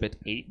Exhibit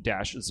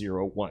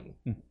 8-01.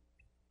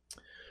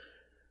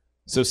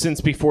 So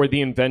since before the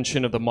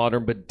invention of the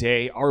modern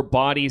bidet, our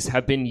bodies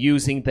have been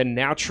using the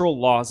natural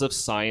laws of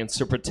science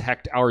to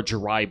protect our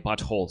dry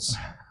buttholes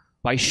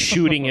by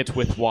shooting it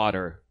with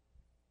water.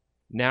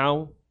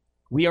 Now,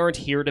 we aren't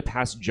here to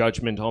pass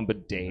judgment on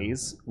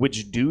bidets,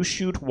 which do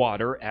shoot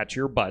water at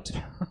your butt.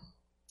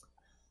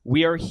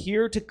 We are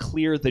here to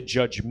clear the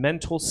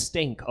judgmental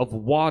stink of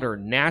water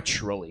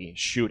naturally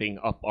shooting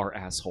up our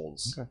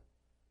assholes. Okay.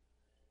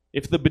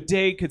 If the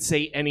bidet could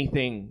say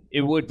anything, it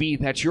would be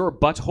that your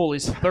butthole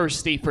is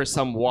thirsty for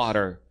some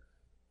water.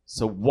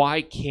 So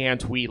why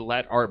can't we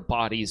let our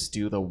bodies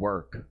do the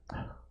work?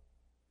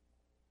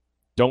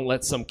 Don't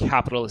let some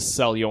capitalist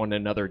sell you on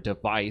another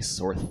device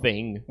or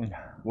thing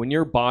when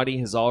your body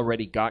has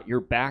already got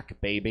your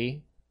back,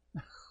 baby.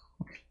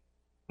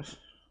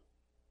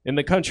 In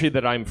the country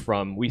that I'm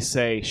from, we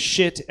say,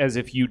 shit as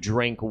if you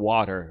drank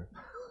water,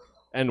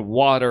 and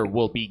water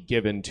will be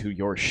given to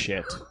your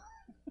shit.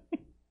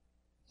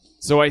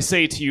 So I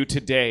say to you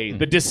today,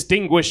 the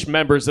distinguished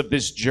members of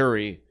this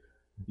jury,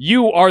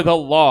 you are the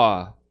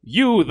law,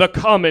 you the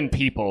common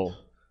people,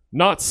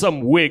 not some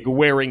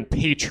wig-wearing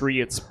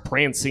patriots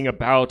prancing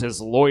about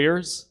as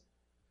lawyers.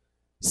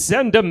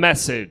 Send a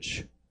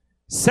message.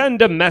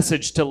 Send a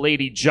message to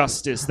Lady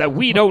Justice that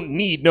we don't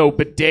need no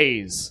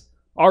bidets.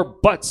 Our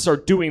butts are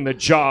doing the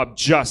job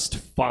just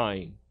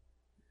fine.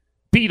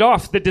 Beat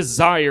off the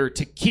desire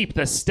to keep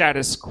the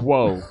status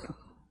quo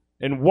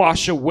and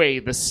wash away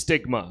the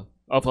stigma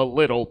of a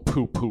little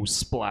poo-poo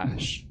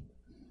splash.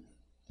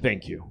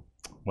 Thank you.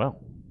 Well,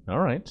 all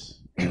right.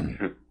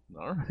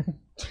 All right.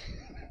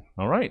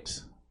 All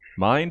right.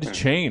 Mind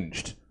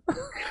changed.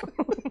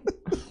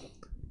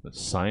 The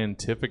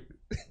scientific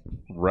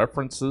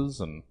references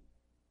and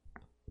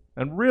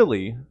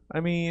really, I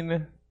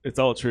mean... It's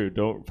all true.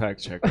 Don't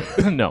fact check.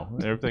 No,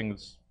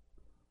 everything's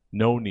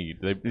no need.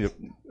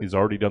 He's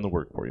already done the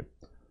work for you.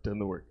 Done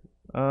the work.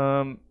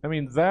 I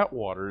mean, that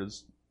water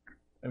is...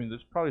 I mean,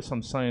 there's probably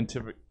some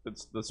scientific...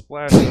 It's the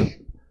splash...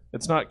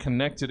 It's not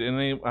connected in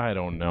any... I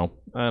don't know.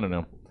 You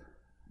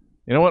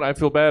know what? I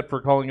feel bad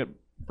for calling it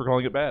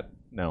bad.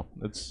 No,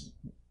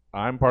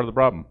 I'm part of the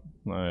problem.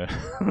 I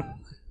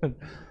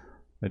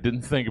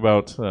didn't think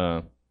about...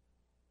 I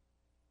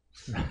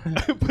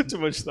put too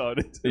much thought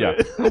into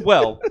it. Yeah.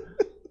 Well,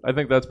 I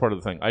think that's part of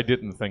the thing. I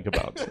didn't think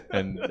about,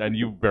 and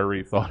you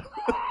very thought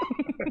about.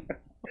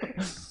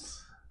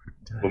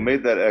 What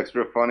made that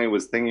extra funny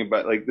was thinking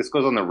about, like, this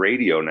goes on the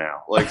radio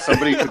now. Like,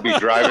 somebody could be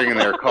driving in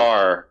their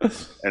car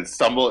and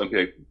stumble and be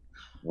like,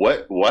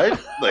 what?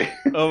 Like,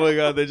 oh my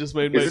God, they just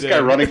made my day. Is this guy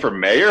running for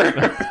mayor?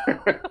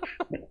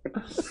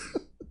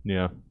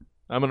 Yeah.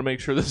 I'm going to make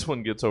sure this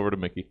one gets over to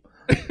Mickey.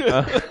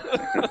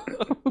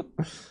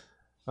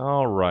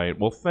 All right.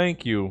 Well,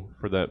 thank you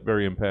for that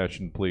very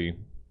impassioned plea.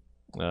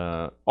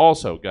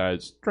 Also,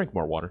 guys, drink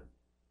more water.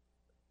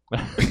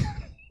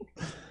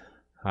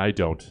 I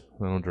don't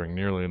drink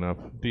nearly enough.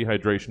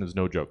 Dehydration is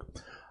no joke.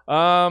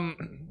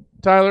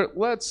 Tyler,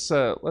 let's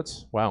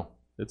wow.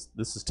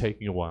 This is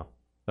taking a while.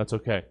 That's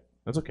okay.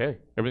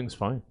 Everything's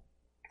fine.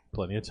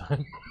 Plenty of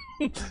time.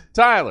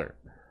 Tyler,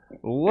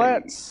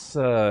 let's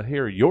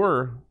hear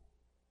your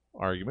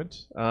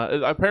argument.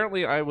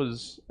 Apparently I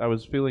was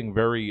feeling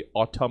very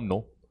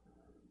autumnal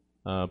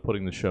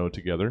putting the show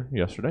together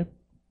yesterday.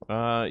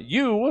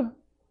 You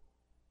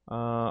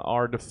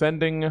are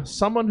defending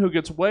someone who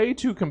gets way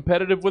too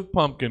competitive with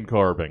pumpkin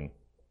carving.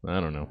 I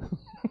don't know.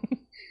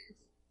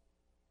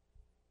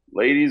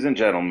 Ladies and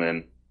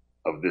gentlemen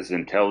of this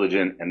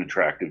intelligent and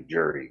attractive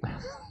jury,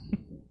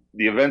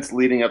 the events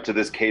leading up to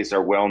this case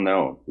are well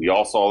known. We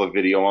all saw the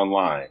video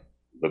online,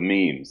 the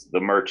memes, the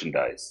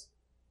merchandise.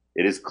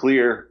 It is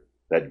clear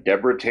that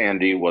Deborah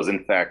Tandy was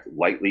in fact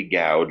lightly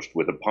gouged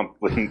with a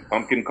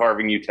pumpkin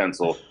carving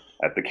utensil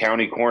at the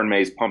County Corn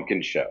Maze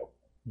Pumpkin Show.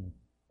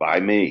 By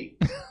me.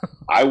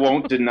 I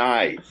won't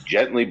deny,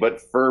 gently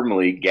but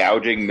firmly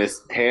gouging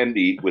Miss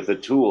Tandy with a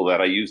tool that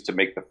I used to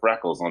make the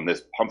freckles on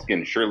this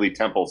pumpkin Shirley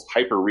Temple's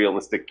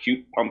hyper-realistic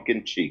cute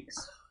pumpkin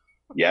cheeks.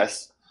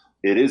 Yes,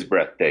 it is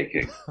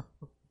breathtaking.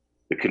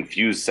 The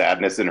confused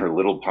sadness in her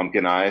little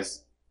pumpkin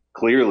eyes,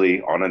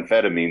 clearly on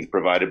amphetamines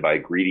provided by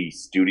greedy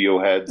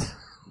studio heads.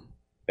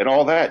 And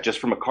all that just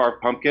from a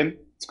carved pumpkin?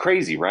 It's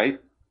crazy, right?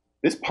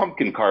 This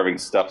pumpkin carving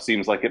stuff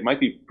seems like it might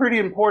be pretty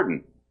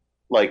important.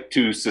 Like,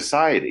 to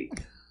society.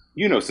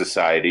 You know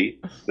society,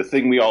 the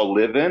thing we all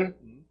live in.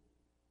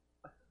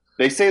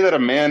 They say that a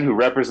man who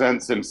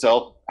represents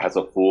himself has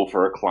a fool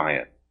for a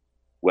client.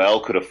 Well,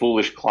 could a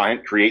foolish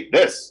client create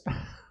this?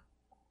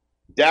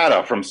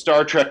 Data from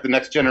Star Trek: The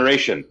Next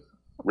Generation,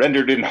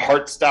 rendered in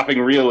heart-stopping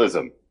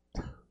realism.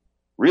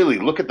 Really,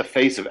 look at the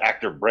face of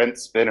actor Brent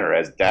Spinner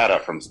as Data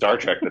from Star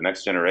Trek: The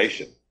Next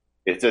Generation.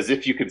 It's as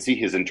if you could see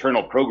his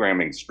internal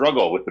programming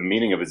struggle with the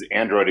meaning of his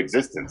android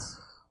existence.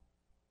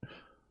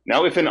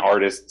 Now, if an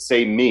artist,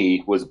 say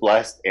me, was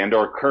blessed and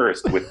or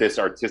cursed with this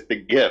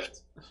artistic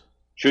gift,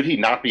 should he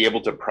not be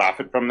able to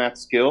profit from that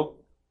skill?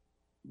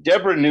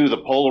 Deborah knew the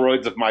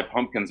Polaroids of my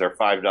pumpkins are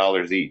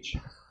 $5 each.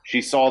 She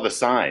saw the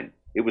sign.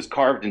 It was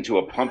carved into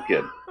a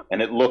pumpkin,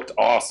 and it looked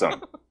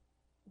awesome.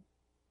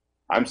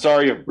 I'm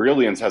sorry if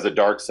brilliance has a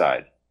dark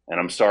side, and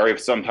I'm sorry if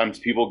sometimes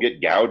people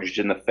get gouged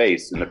in the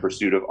face in the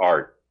pursuit of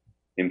art,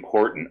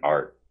 important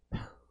art.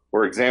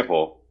 For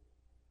example,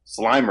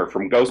 Slimer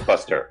from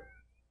Ghostbusters.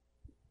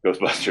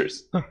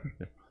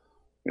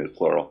 It's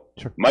plural.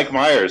 Sure. Mike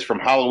Myers from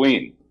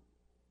Halloween.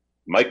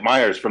 Mike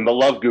Myers from The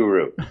Love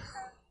Guru.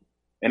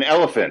 An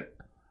elephant.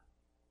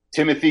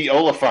 Timothy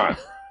Oliphant.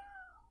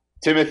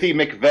 Timothy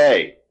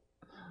McVeigh.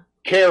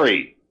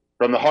 Carrie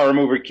from the horror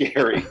movie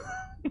Carrie.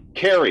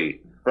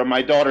 Carrie from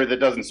My Daughter That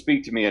Doesn't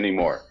Speak to Me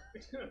Anymore.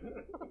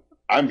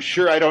 I'm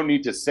sure I don't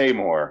need to say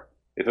more.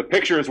 If a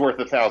picture is worth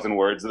 1,000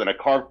 words, then a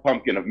carved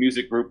pumpkin of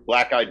music group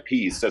Black Eyed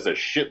Peas says a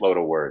shitload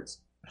of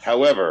words.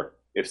 However,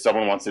 if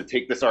someone wants to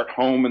take this art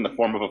home in the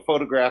form of a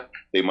photograph,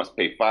 they must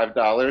pay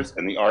 $5,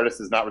 and the artist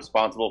is not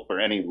responsible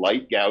for any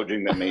light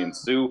gouging that may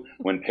ensue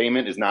when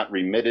payment is not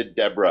remitted.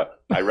 Deborah,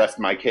 I rest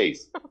my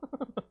case.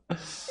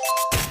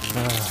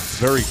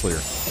 Very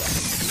clear.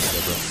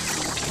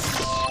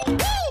 Deborah.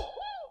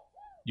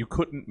 You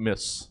couldn't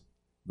miss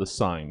the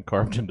sign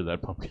carved into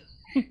that pumpkin.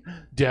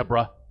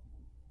 Deborah.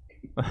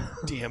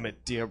 Damn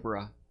it,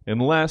 Deborah.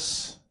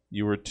 Unless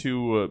you were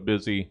too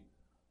busy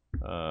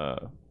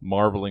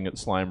marveling at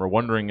Slimer,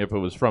 wondering if it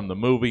was from the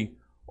movie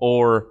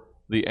or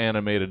the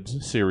animated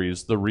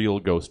series, The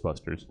Real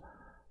Ghostbusters.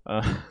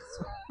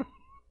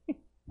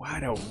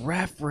 What a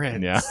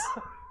reference. Yeah.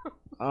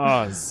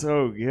 Oh,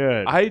 so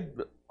good.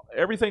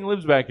 Everything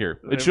lives back here.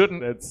 It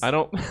shouldn't. I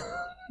don't.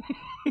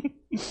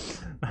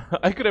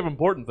 I could have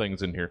important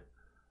things in here.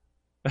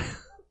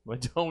 I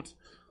don't.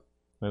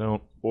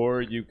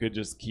 Or you could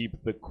just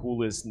keep the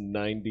coolest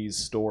 90s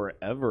store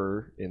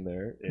ever in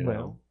there. You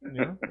know?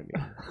 Yeah.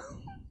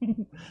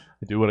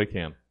 I do what I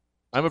can.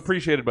 I'm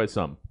appreciated by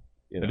some.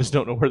 I just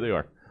don't know where they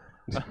are.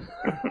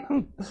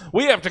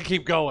 We have to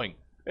keep going.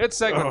 It's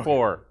segment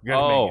 4.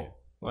 I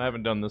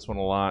haven't done this one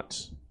a lot.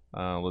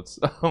 Let's.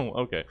 Oh,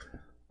 okay.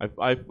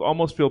 I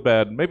almost feel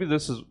bad. Maybe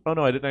this is. Oh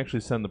no, I didn't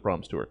actually send the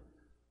prompts to her.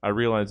 I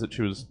realized that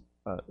she was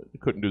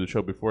couldn't do the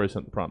show before I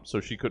sent the prompts,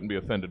 so she couldn't be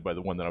offended by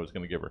the one that I was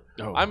going to give her.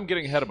 Oh. I'm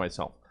getting ahead of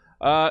myself.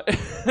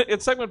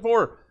 It's segment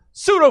 4.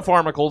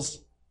 Pseudopharmacals.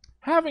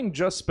 Having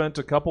just spent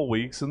a couple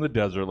weeks in the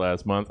desert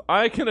last month,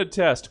 I can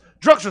attest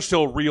drugs are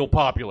still real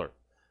popular.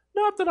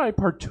 Not that I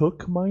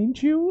partook,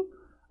 mind you.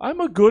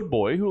 I'm a good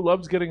boy who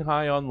loves getting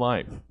high on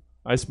life.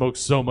 I smoke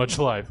so much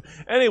life.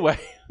 Anyway,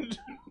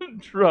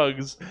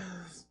 drugs,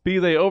 be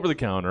they over the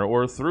counter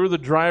or through the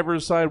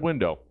driver's side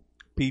window,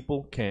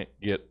 people can't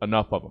get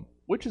enough of them.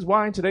 Which is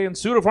why today in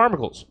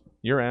Pseudopharmacals,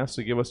 you're asked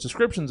to give us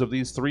descriptions of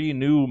these 3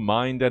 new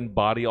mind and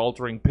body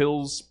altering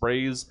pills,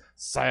 sprays,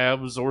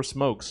 salves, or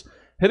smokes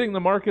hitting the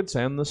markets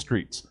and the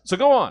streets. So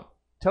go on,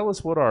 tell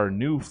us what our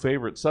new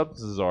favorite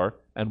substances are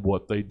and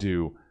what they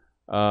do.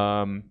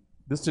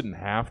 This didn't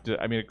have to,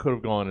 I mean, it could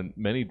have gone in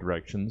many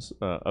directions.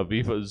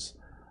 Aviva's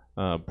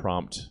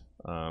prompt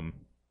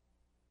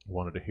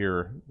wanted to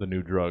hear the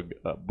new drug,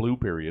 Blue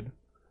Period.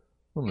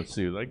 Well, let's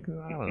see, like,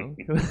 I don't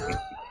know.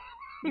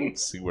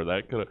 Let's see where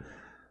that could have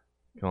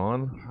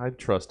gone. I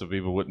trust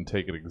Aviva wouldn't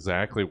take it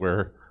exactly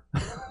where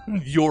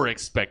you're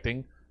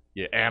expecting,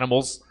 you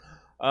animals.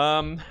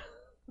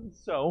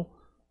 So,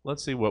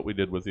 let's see what we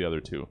did with the other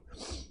 2.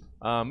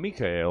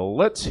 Mikhail,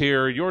 let's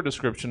hear your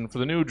description for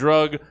the new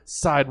drug,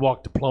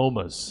 Sidewalk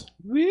Diplomas.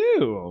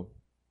 Woo!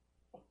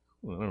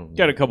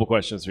 Got a couple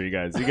questions for you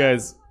guys. You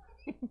guys,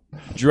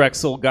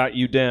 Drexel got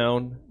you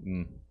down.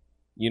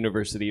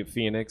 University of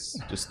Phoenix,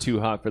 just too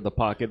hot for the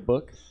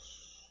pocketbook.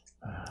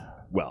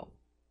 Well,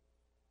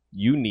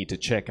 you need to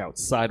check out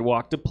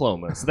Sidewalk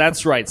Diplomas.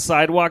 That's right,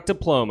 Sidewalk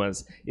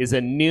Diplomas is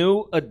a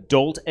new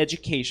adult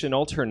education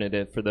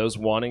alternative for those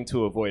wanting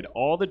to avoid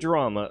all the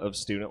drama of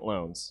student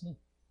loans.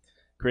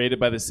 Created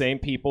by the same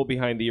people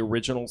behind the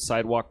original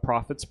Sidewalk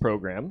Profits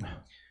program,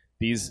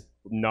 these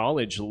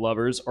knowledge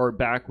lovers are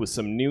back with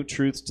some new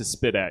truths to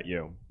spit at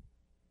you.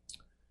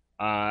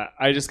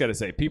 I just got to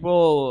say,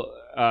 people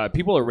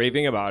are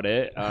raving about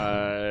it.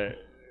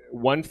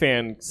 One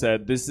fan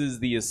said, this is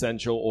the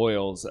essential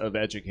oils of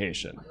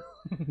education.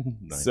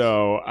 Nice.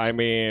 So, I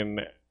mean,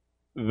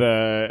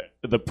 the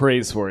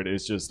praise for it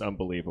is just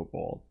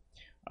unbelievable.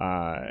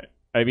 I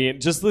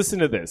mean, just listen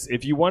to this.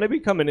 If you want to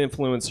become an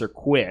influencer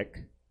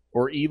quick,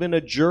 or even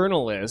a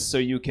journalist, so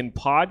you can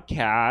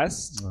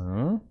podcast,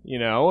 you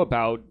know,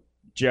 about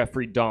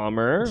Jeffrey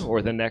Dahmer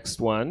or the next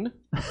one,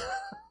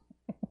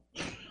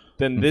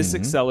 then this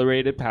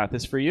accelerated path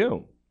is for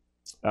you.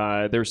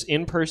 There's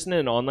in-person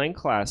and online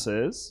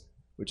classes,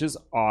 which is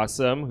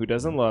awesome. Who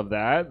doesn't love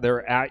that?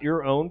 They're at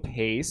your own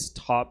pace,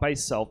 taught by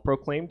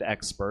self-proclaimed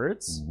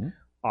experts.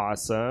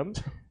 Awesome.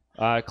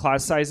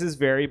 Class sizes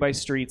vary by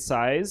street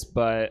size,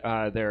 but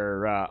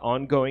they're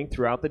ongoing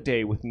throughout the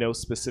day with no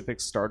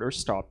specific start or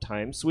stop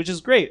times, which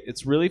is great.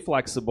 It's really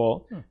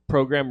flexible.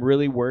 Program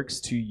really works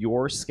to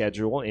your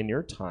schedule and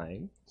your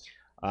time.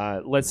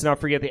 Let's not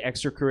forget the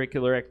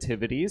extracurricular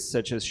activities,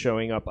 such as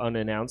showing up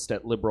unannounced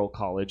at liberal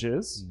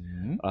colleges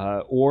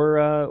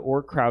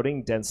or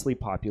crowding densely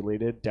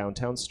populated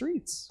downtown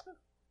streets.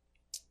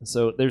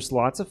 So there's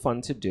lots of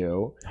fun to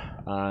do.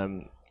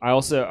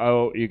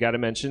 You got to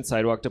mention,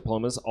 Sidewalk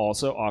Diplomas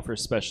also offer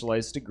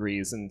specialized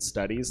degrees in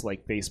studies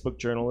like Facebook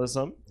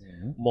journalism,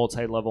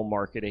 multi-level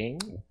marketing,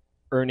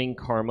 earning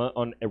karma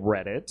on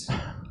Reddit,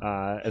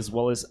 as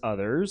well as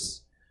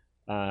others.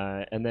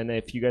 And then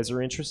if you guys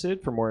are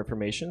interested, for more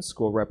information,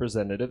 school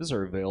representatives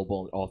are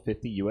available in all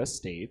 50 U.S.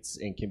 states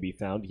and can be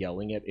found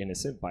yelling at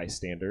innocent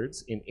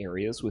bystanders in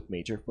areas with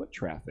major foot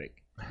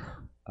traffic.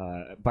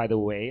 By the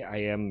way, I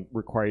am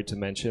required to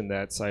mention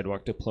that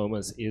Sidewalk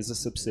Diplomas is a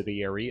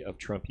subsidiary of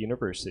Trump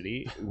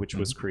University, which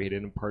was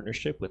created in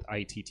partnership with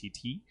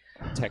ITTT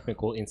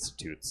Technical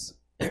Institutes.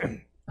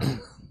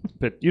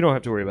 But you don't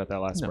have to worry about that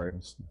last part.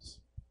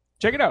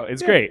 Check it out.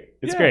 It's great.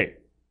 It's great.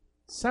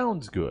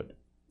 Sounds good.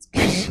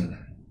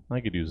 I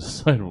could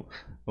use a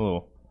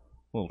little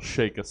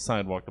shake of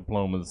Sidewalk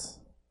Diplomas.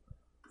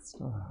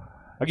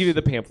 I'll give you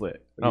the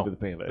pamphlet.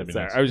 Nice.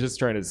 Sorry, I was just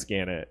trying to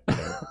scan it.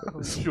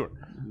 Sure.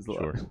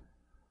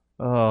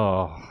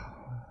 Oh,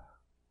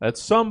 at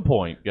some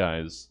point,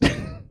 guys,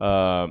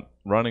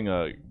 running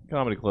a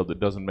comedy club that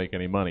doesn't make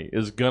any money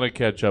is gonna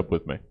catch up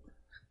with me.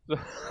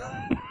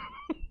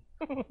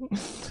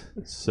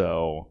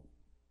 So,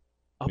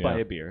 I'll buy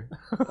a beer.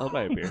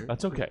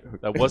 That's okay.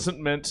 That wasn't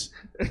meant.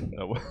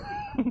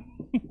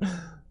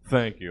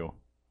 Thank you.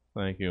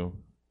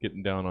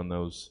 Getting down on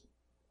those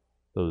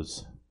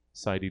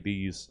side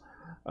Ds.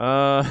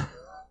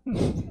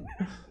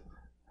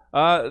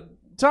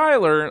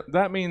 Tyler,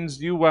 that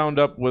means you wound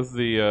up with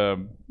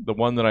the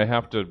one that I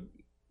have to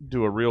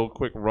do a real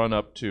quick run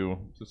up to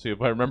see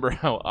if I remember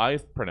how I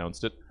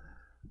pronounced it.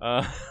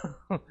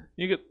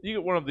 You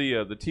get one of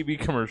the TV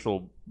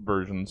commercial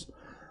versions.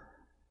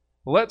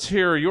 Let's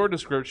hear your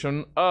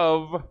description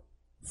of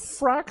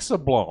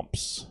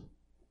Fraxablomps.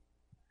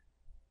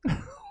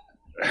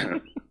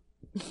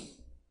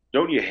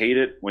 Don't you hate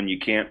it when you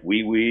can't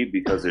wee-wee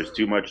because there's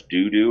too much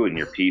doo-doo in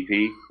your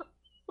pee-pee?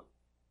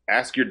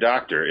 Ask your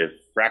doctor if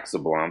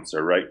Fraxablomps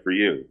are right for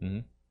you.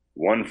 Mm-hmm.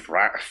 One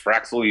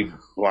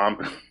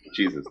Fraxablomp,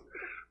 Jesus.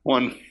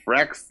 One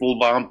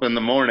Fraxablomp in the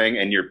morning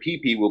and your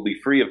pee-pee will be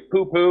free of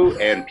poo-poo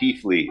and pee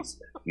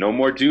fleas. No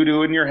more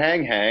doo-doo in your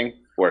hang-hang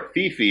or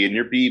fee-fee in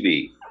your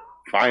BB.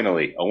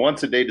 Finally, a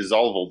once-a-day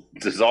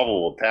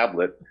dissolvable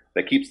tablet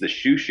that keeps the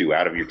shoo-shoo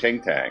out of your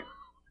ting-tang.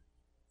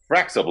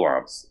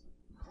 Fraxablomps.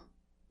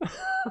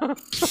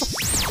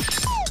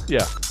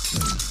 Yeah.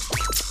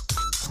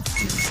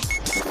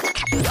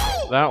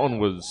 That one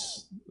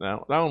was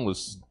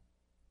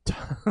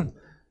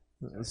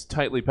it's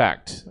tightly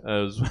packed.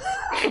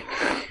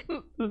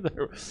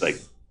 Like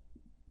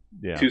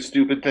two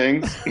stupid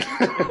things.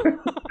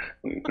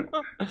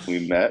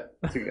 We met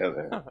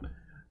together.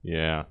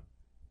 Yeah.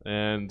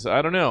 And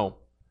I don't know.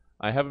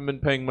 I haven't been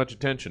paying much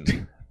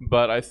attention,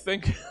 but I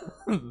think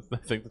the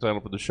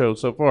title for the show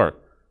so far,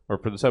 or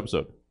for this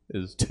episode,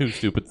 is Two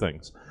Stupid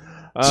Things.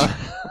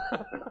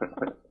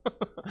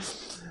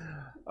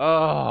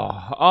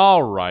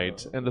 All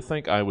right. And to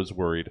think I was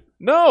worried.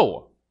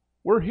 No!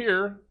 We're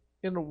here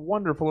in a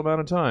wonderful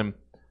amount of time.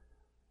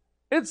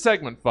 It's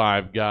segment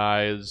 5,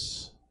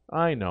 guys.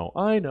 I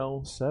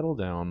know. Settle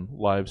down,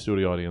 live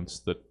studio audience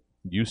that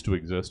used to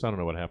exist. I don't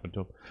know what happened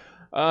to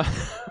them.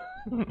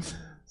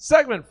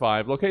 Segment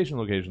 5,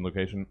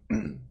 location.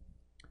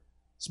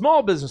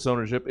 Small business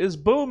ownership is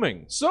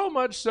booming. So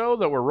much so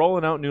that we're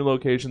rolling out new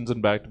locations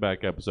in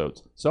back-to-back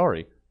episodes.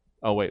 Sorry.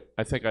 Oh, wait.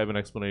 I think I have an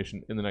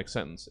explanation in the next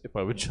sentence, if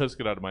I would just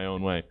get out of my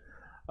own way.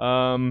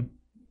 And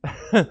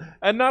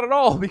not at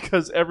all,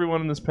 because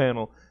everyone in this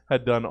panel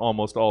had done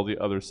almost all the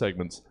other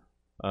segments,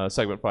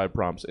 segment 5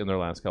 prompts in their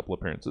last couple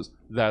appearances.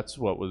 That's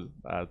what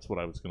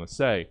I was going to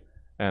say,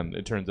 and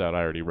it turns out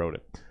I already wrote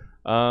it.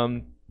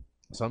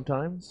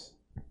 Sometimes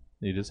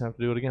you just have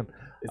to do it again.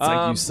 It's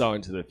like you saw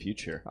into the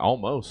future.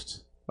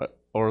 Almost.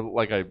 Or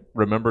like I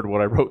remembered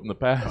what I wrote in the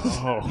past.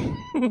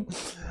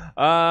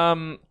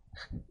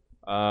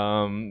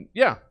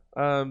 Yeah.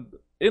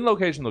 In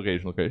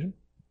location.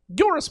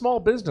 You're a small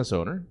business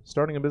owner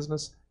starting a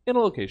business in a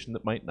location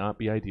that might not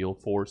be ideal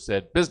for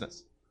said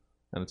business.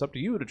 And it's up to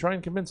you to try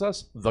and convince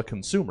us, the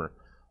consumer,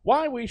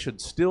 why we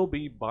should still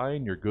be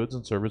buying your goods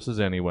and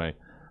services anyway.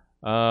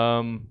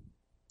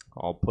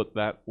 I'll put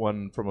that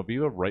one from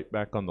Aviva right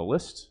back on the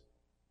list.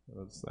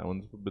 That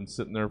one's been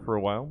sitting there for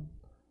a while.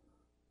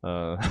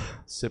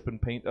 Sip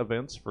and paint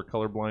events for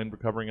colorblind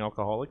recovering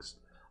alcoholics.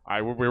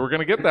 We were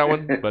going to get that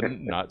one, but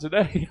not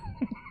today.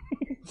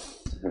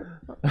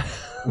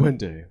 One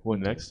day.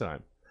 Next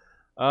time.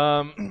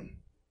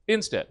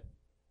 Instead,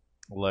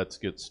 let's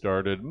get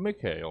started.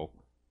 Mikhail.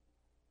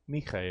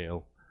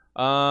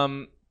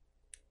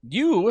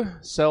 You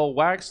sell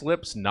wax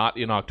lips not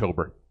in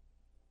October.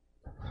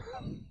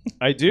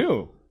 I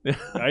do.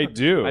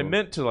 I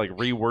meant to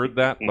reword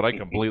that, but I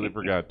completely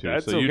forgot to.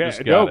 That's so okay. You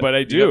just got it. But I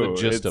You do. got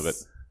the gist of it.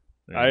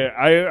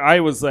 I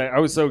was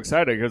so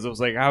excited because I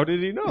was like, how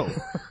did he know?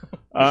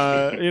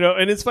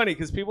 And it's funny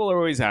because people are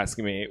always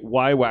asking me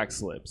why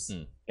wax lips,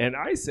 and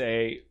I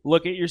say,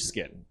 look at your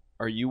skin.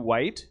 Are you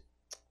white?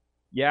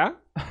 Yeah.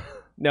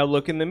 Now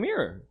look in the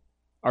mirror.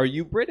 Are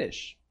you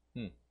British?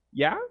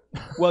 Yeah.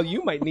 Well,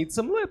 you might need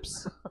some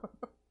lips.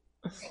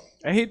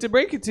 I hate to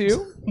break it to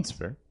you, That's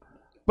fair.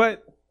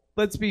 but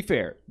let's be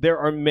fair. There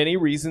are many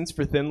reasons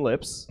for thin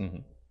lips. Mm-hmm.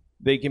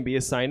 They can be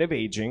a sign of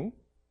aging,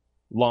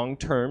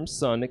 long-term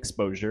sun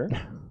exposure,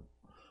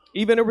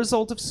 even a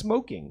result of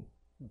smoking,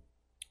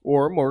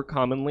 or more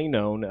commonly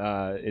known,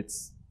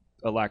 it's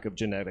a lack of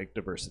genetic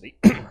diversity.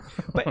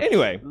 But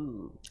anyway,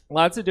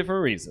 lots of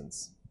different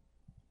reasons.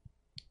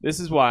 This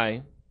is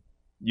why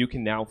you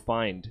can now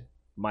find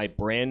my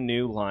brand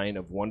new line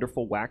of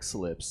wonderful wax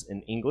lips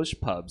in English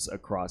pubs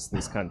across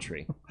this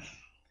country.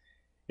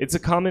 It's a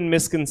common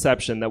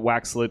misconception that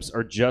wax lips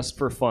are just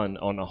for fun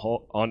on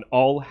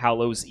All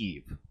Hallows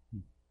Eve.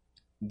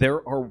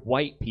 There are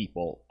white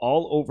people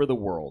all over the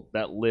world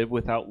that live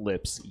without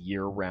lips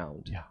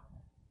year-round. Yeah.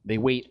 They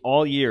wait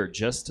all year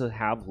just to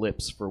have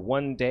lips for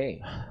one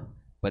day,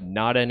 but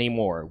not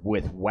anymore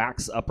with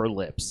wax upper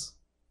lips.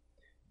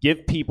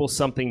 Give people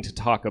something to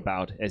talk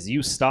about as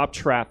you stop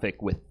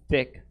traffic with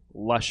thick,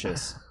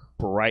 luscious,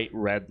 bright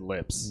red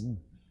lips.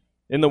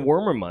 In the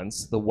warmer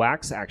months, the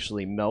wax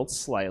actually melts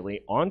slightly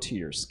onto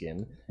your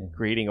skin,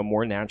 creating a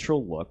more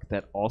natural look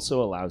that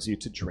also allows you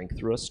to drink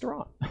through a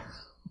straw.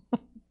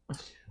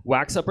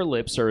 Wax upper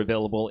lips are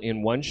available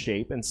in one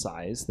shape and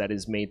size that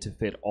is made to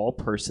fit all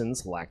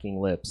persons lacking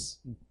lips.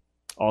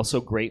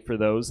 Also great for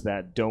those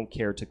that don't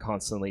care to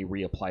constantly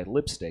reapply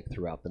lipstick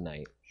throughout the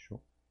night. Sure.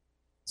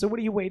 So what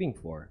are you waiting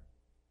for?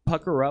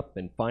 Pucker up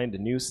and find a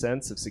new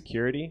sense of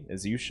security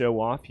as you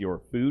show off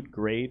your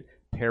food-grade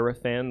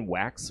paraffin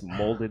wax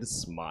molded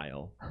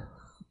smile.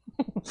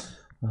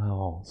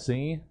 Oh,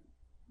 see?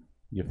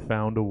 You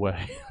found a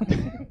way.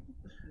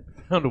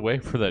 Found a way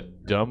for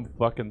that dumb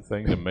fucking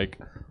thing to make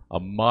a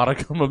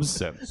modicum of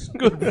sense.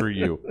 Good for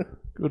you.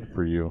 Good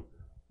for you.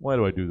 Why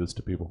do I do this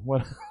to people?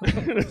 What?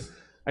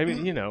 I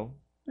mean, you know.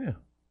 Yeah.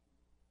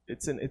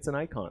 It's an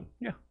icon.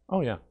 Yeah. Oh,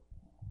 yeah.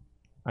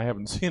 I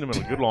haven't seen them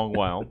in a good long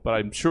while, but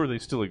I'm sure they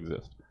still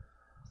exist.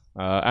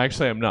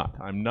 Actually, I'm not.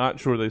 I'm not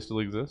sure they still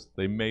exist.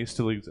 They may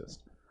still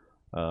exist.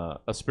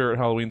 A Spirit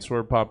Halloween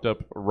store popped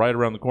up right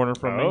around the corner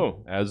from me,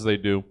 as they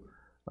do.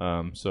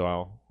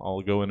 So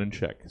I'll go in and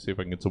check, see if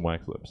I can get some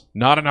wax lips.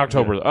 Not in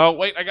October. Yeah. Oh,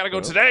 wait, I gotta go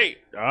today.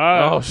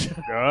 Oh, shit.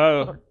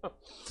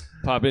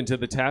 Pop into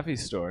the taffy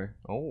store.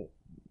 Oh,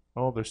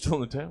 they're still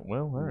in the town.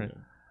 Well, all right.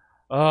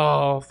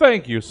 Oh,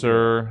 thank you,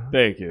 sir.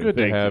 Thank you. Good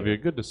to have you.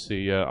 Good to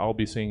see you. I'll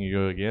be seeing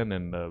you again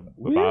in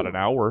about an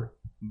hour.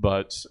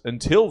 But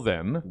until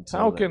then,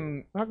 how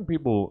can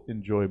people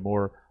enjoy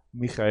more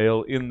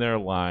Mikhail in their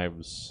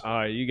lives?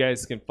 You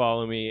guys can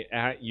follow me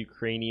at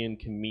Ukrainian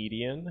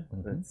Comedian.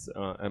 That's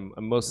I'm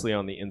mostly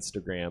on the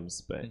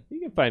Instagrams, but you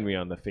can find me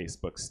on the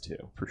Facebooks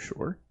too. For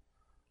sure.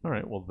 All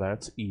right. Well,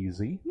 that's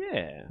easy.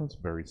 Yeah. That's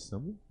very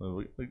simple.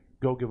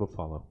 Go give a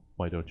follow.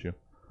 Why don't you?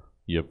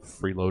 You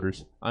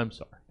freeloaders. I'm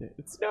sorry.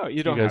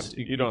 You don't have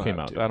to. You don't came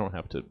out. I don't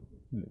have to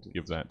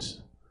give that.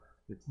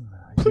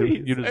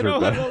 Please, you deserve I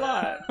don't that. have a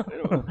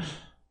lot.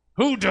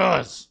 Who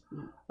does?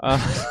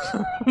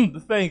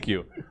 Thank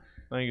you.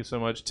 Thank you so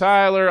much.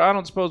 Tyler, I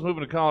don't suppose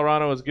moving to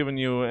Colorado has given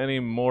you any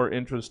more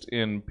interest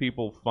in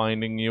people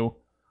finding you?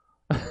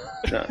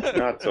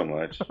 Not so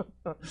much.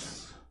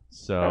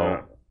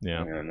 So,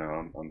 yeah. Yeah,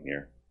 no, I'm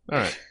here. All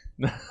right.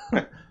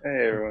 Hey,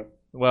 everyone.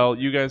 Well,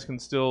 you guys can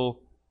still,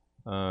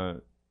 I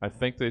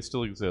think they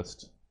still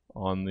exist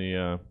on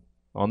the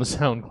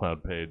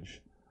SoundCloud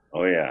page.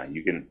 Oh yeah,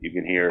 you can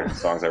hear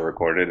songs I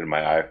recorded in my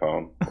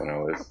iPhone when I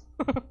was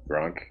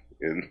drunk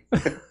in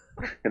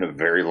a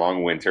very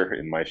long winter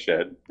in my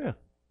shed. Yeah.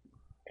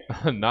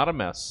 Not a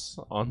mess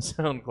on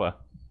SoundCloud.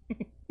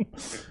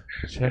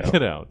 Check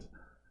it out.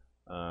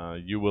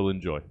 You will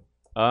enjoy.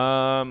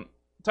 Tyler,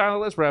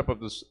 let's wrap up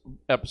this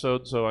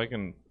episode so I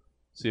can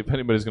see if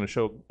anybody's going to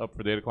show up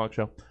for the 8 o'clock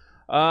show.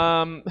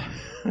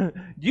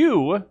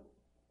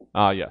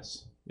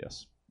 Yes.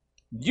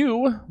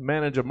 You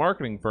manage a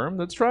marketing firm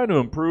that's trying to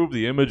improve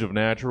the image of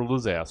natural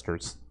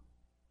disasters.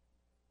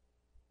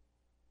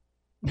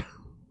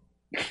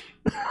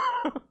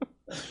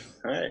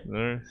 All right.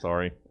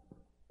 Sorry.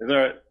 It's all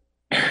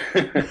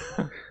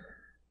right.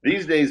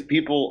 These days,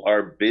 people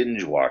are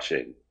binge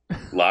watching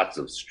lots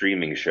of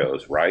streaming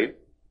shows, right?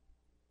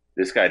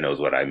 This guy knows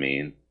what I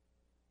mean.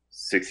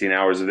 16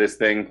 hours of this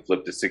thing,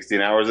 flip to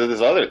 16 hours of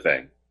this other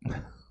thing.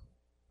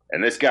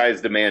 And this guy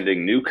is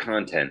demanding new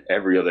content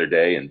every other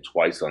day and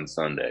twice on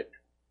Sunday.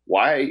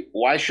 Why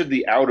should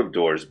the out of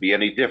doors be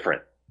any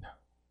different?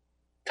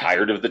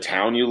 Tired of the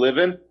town you live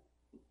in?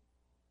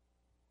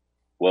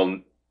 Well,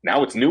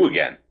 now it's new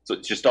again. So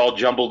it's just all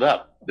jumbled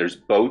up. There's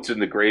boats in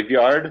the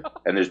graveyard,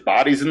 and there's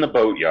bodies in the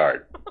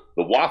boatyard.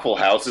 The Waffle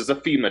House is a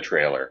FEMA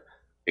trailer.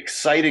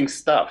 Exciting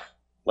stuff.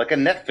 Like a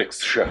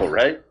Netflix show,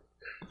 right?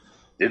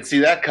 Didn't see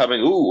that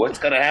coming. Ooh, what's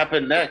going to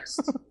happen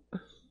next?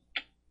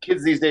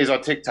 Kids these days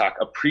on TikTok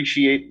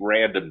appreciate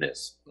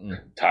randomness.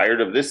 Tired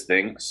of this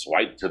thing?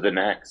 Swipe to the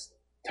next.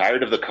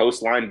 Tired of the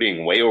coastline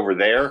being way over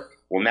there?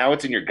 Well, now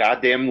it's in your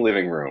goddamn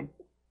living room.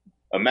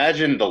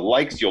 Imagine the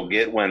likes you'll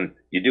get when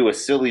you do a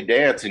silly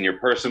dance in your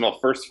personal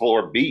first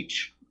floor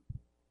beach.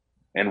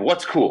 And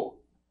what's cool?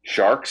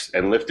 Sharks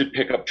and lifted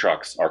pickup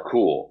trucks are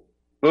cool.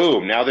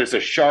 Boom, now there's a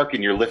shark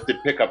in your lifted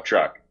pickup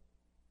truck.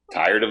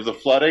 Tired of the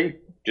flooding?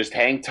 Just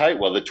hang tight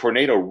while the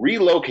tornado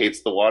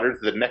relocates the water to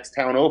the next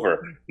town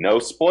over. No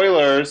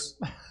spoilers.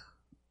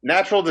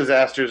 Natural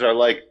disasters are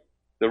like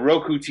the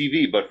Roku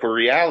TV, but for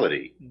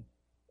reality.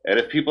 And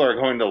if people are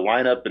going to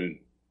line up and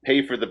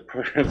pay for the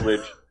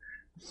privilege,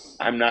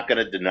 I'm not going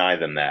to deny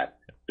them that.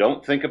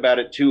 Don't think about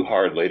it too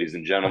hard, ladies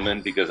and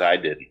gentlemen, because I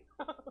didn't.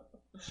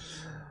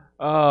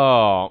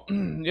 Oh,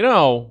 you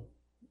know,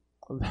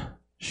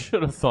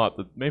 should have thought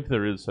that maybe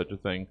there is such a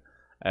thing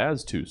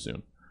as too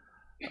soon.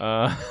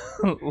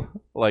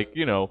 Like,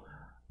 you know,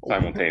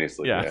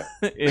 simultaneously. Yeah.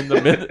 in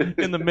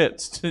the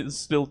midst, it's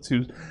still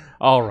too.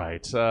 All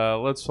right,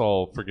 let's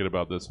all forget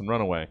about this and run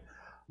away.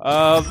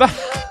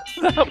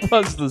 That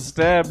was the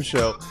Stab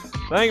Show.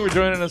 Thank you for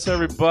joining us,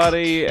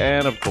 everybody,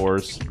 and of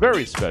course,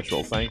 very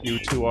special thank you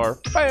to our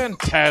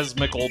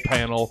phantasmical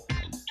panel,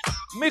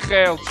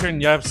 Mikhail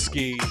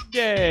Chernyavsky.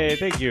 Yay,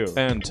 thank you.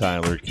 And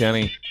Tyler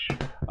Kenny.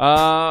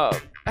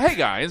 Hey,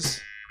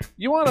 guys.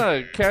 You want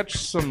to catch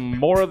some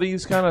more of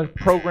these kind of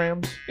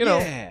programs? You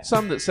know,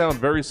 some that sound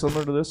very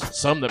similar to this,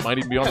 some that might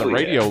even be on the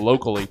radio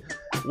locally.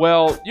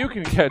 Well, you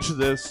can catch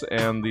this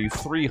and the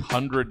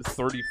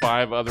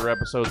 335 other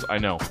episodes. I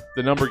know,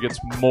 the number gets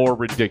more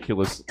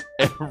ridiculous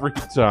every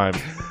time.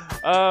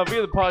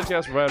 Via the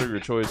podcast provider of your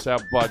choice,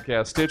 Apple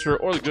Podcast, Stitcher,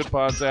 or the Good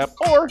Pods app,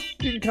 or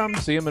you can come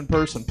see him in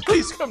person.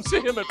 Please come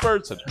see him in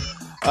person.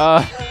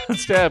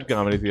 Stab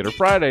Comedy Theater,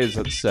 Fridays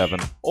at 7,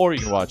 or you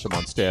can watch him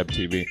on Stab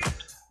TV.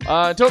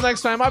 Until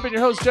next time, I've been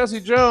your host, Jesse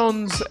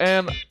Jones,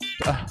 and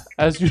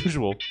as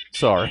usual,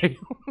 sorry.